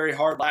play very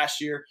hard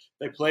last year.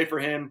 They play for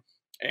him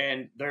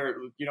and they're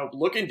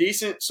looking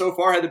decent so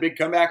far. Had the big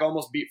comeback,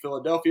 almost beat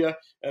Philadelphia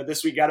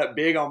this week. Got up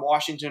big on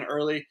Washington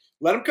early.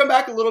 Let them come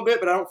back a little bit,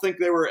 but I don't think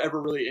they were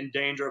ever really in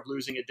danger of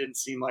losing. It didn't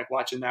seem like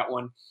watching that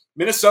one.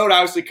 Minnesota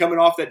obviously coming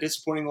off that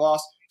disappointing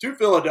loss to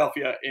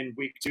Philadelphia in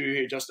week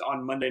 2 just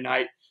on Monday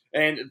night.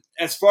 And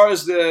as far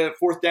as the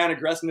fourth down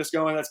aggressiveness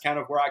going, that's kind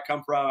of where I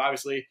come from.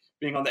 Obviously,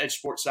 being on the Edge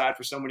Sports side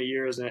for so many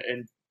years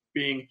and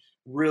being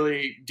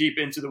really deep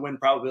into the win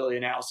probability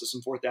analysis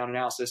and fourth down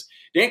analysis.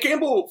 Dan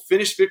Campbell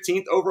finished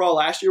 15th overall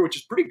last year, which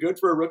is pretty good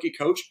for a rookie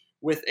coach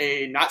with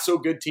a not so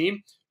good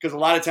team, because a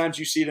lot of times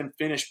you see them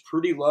finish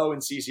pretty low in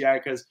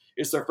CCI because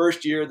it's their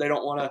first year. They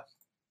don't want to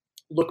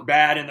look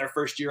bad in their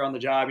first year on the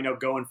job,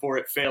 going for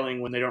it,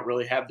 failing when they don't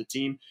really have the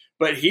team.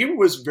 But he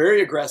was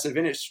very aggressive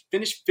and it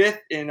finished 5th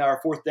in our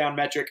fourth down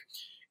metric.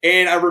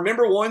 And I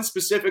remember one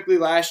specifically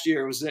last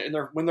year. It was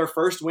when their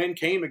first win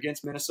came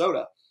against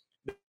Minnesota.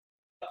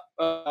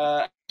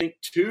 I think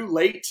too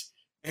late.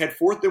 They had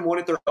 4th and 1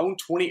 at their own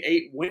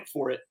 28, went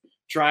for it,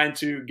 trying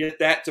to get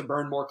that to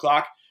burn more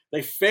clock.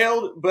 They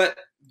failed, but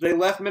they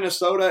left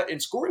Minnesota in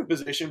scoring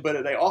position,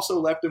 but they also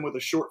left them with a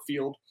short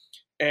field.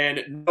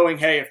 And knowing,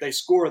 hey, if they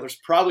score, there's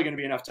probably going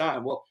to be enough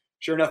time. Well,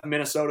 sure enough,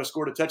 Minnesota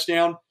scored a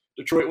touchdown.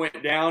 Detroit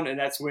went down, and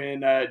that's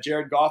when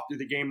Jared Goff threw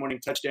the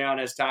game-winning touchdown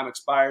as time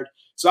expired.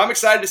 So I'm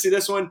excited to see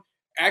this one.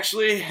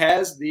 Actually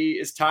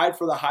is tied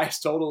for the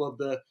highest total of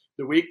the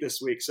week this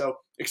week. So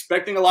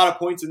expecting a lot of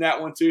points in that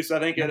one too. So I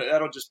think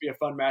that'll just be a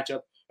fun matchup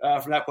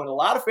from that point. A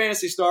lot of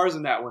fantasy stars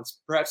in that one,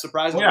 perhaps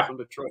surprisingly from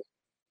Detroit.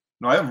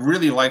 No, I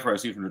really like what I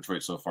see from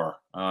Detroit so far.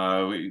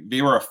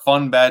 They were a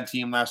fun bad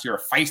team last year,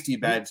 a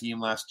feisty bad team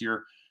last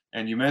year.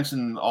 And you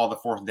mentioned all the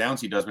fourth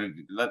downs he does,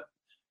 but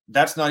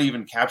that's not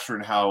even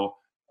capturing how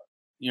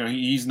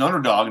he's an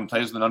underdog and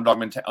plays with an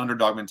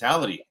underdog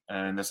mentality.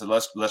 And they said,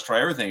 let's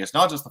try everything. It's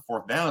not just the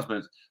fourth downs,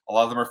 but a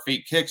lot of them are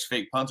fake kicks,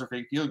 fake punts, or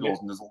fake field goals.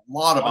 And there's a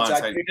lot of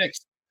onside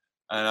kicks.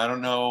 And I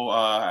don't know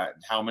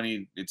how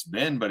many it's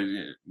been, but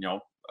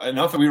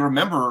enough that we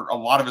remember a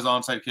lot of his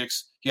onside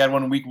kicks. He had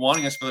one in week 1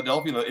 against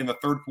Philadelphia in the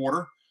third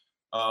quarter.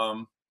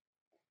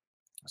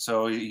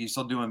 So he's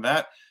still doing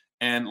that.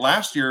 And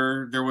last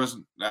year, there was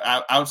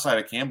outside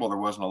of Campbell, there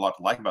wasn't a lot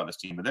to like about this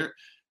team. But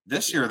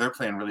this year, they're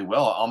playing really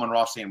well.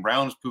 Amon-Ra St.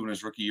 Brown's proven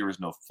his rookie year is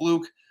no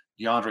fluke.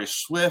 DeAndre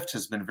Swift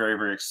has been very,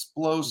 very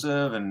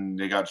explosive. And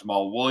they got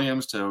Jamal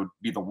Williams to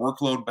be the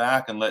workload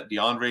back and let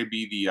DeAndre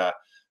be the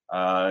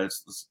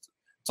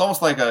it's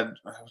almost like a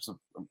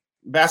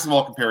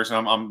basketball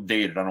comparison. I'm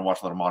dated. I don't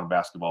watch a lot of modern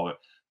basketball.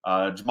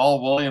 But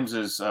Jamal Williams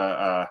is,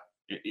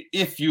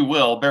 if you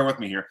will, bear with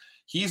me here.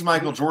 He's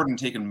Michael Jordan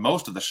taking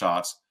most of the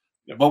shots.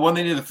 But when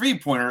they need the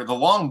three-pointer, the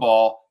long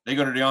ball, they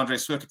go to DeAndre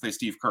Swift to play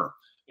Steve Kerr.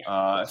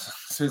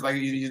 So he's like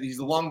he's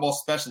the long ball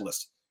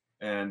specialist,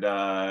 and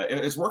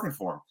it's working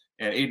for him.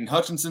 And Aiden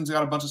Hutchinson's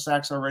got a bunch of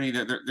sacks already.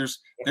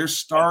 There's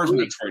stars in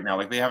Detroit now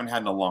like they haven't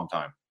had in a long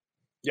time.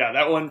 Yeah,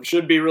 that one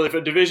should be really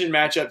fun. Division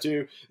matchup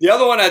too. The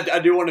other one I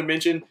do want to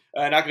mention,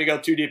 not going to go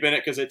too deep in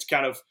it because it's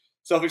kind of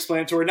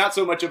self-explanatory. Not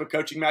so much of a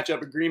coaching matchup,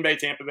 but Green Bay,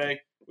 Tampa Bay.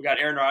 We got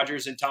Aaron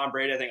Rodgers and Tom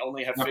Brady, I think,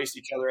 only have faced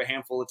each other a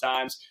handful of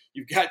times.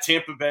 You've got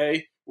Tampa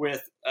Bay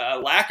with a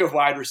lack of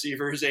wide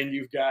receivers, and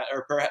you've got,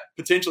 or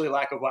potentially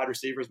lack of wide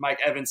receivers. Mike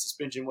Evans'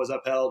 suspension was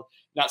upheld.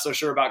 Not so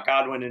sure about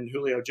Godwin and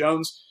Julio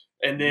Jones.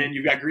 And then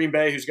you've got Green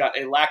Bay, who's got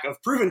a lack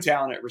of proven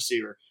talent at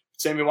receiver.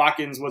 Sammy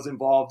Watkins was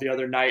involved the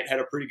other night, had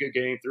a pretty good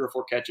game, 3 or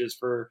 4 catches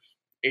for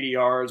 80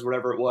 yards,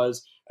 whatever it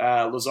was.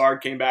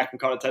 Lazard came back and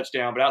caught a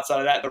touchdown. But outside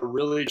of that, they're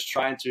really just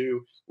trying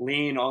to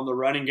lean on the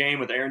running game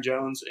with Aaron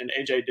Jones and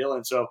A.J.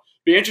 Dillon. So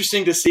be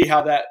interesting to see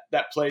how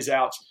that plays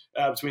out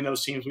between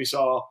those teams. We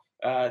saw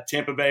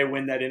Tampa Bay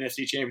win that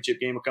NFC Championship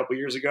game a couple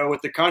years ago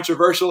with the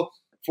controversial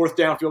fourth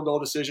down field goal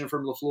decision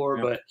from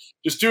LaFleur. But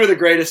just 2 of the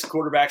greatest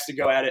quarterbacks to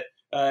go at it.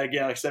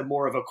 Again, like I said,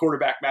 more of a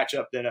quarterback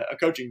matchup than a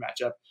coaching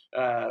matchup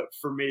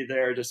for me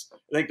there. Just I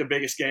think the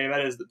biggest game,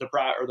 that is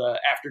the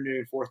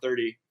afternoon,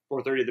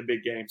 4:30, the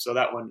big game. So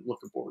that one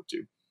looking forward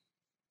to.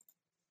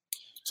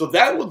 So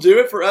that will do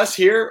it for us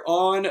here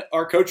on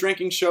our Coach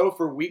Ranking show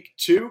for week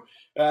 2.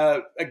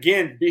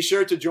 Again, be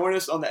sure to join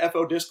us on the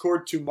FO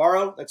Discord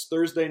tomorrow. That's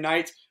Thursday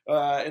night,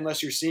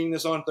 unless you're seeing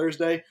this on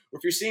Thursday. Or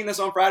if you're seeing this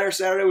on Friday or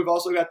Saturday, we've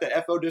also got the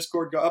FO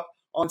Discord go up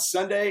on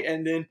Sunday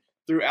and then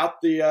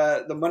throughout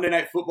the Monday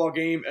Night Football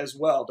game as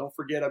well. Don't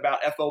forget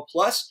about FO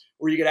Plus,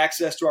 where you get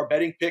access to our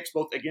betting picks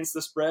both against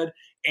the spread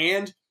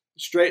and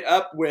straight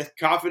up with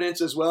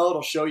confidence as well.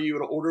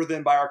 It'll order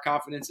them by our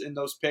confidence in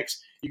those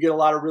picks. You get a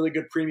lot of really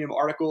good premium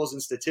articles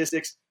and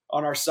statistics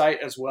on our site,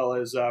 as well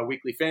as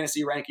weekly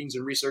fantasy rankings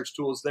and research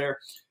tools there.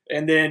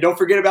 And then don't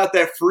forget about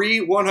that free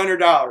 $100.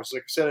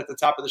 Like I said at the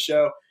top of the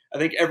show, I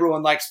think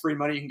everyone likes free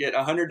money. You can get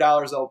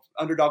 $100.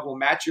 Underdog will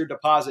match your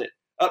deposit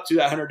up to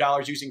that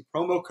 $100 using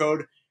promo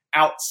code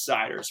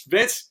OUTSIDERS.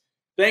 Vince,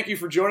 thank you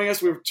for joining us.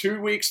 We're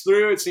 2 weeks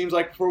through. It seems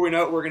like before we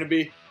know it, we're going to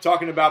be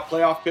talking about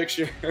playoff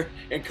picture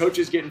and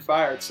coaches getting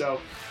fired. So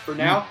for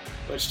now,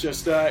 let's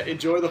just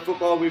enjoy the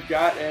football we've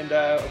got, and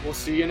we'll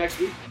see you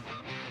next week.